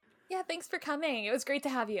 Likewise. Yeah, thanks for coming. It was great to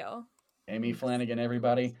have you. Amy Flanagan,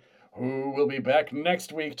 everybody, who will be back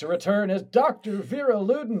next week to return as Dr. Vera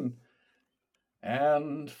Luden.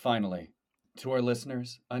 And finally, to our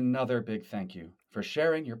listeners, another big thank you for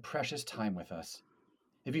sharing your precious time with us.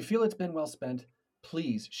 If you feel it's been well spent,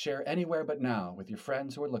 please share Anywhere But Now with your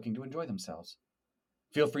friends who are looking to enjoy themselves.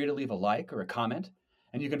 Feel free to leave a like or a comment,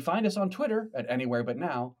 and you can find us on Twitter at Anywhere But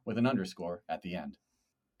Now with an underscore at the end.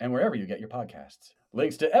 And wherever you get your podcasts.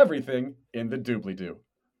 Links to everything in the doobly-doo.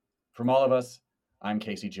 From all of us, I'm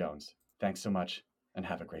Casey Jones. Thanks so much, and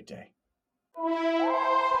have a great day.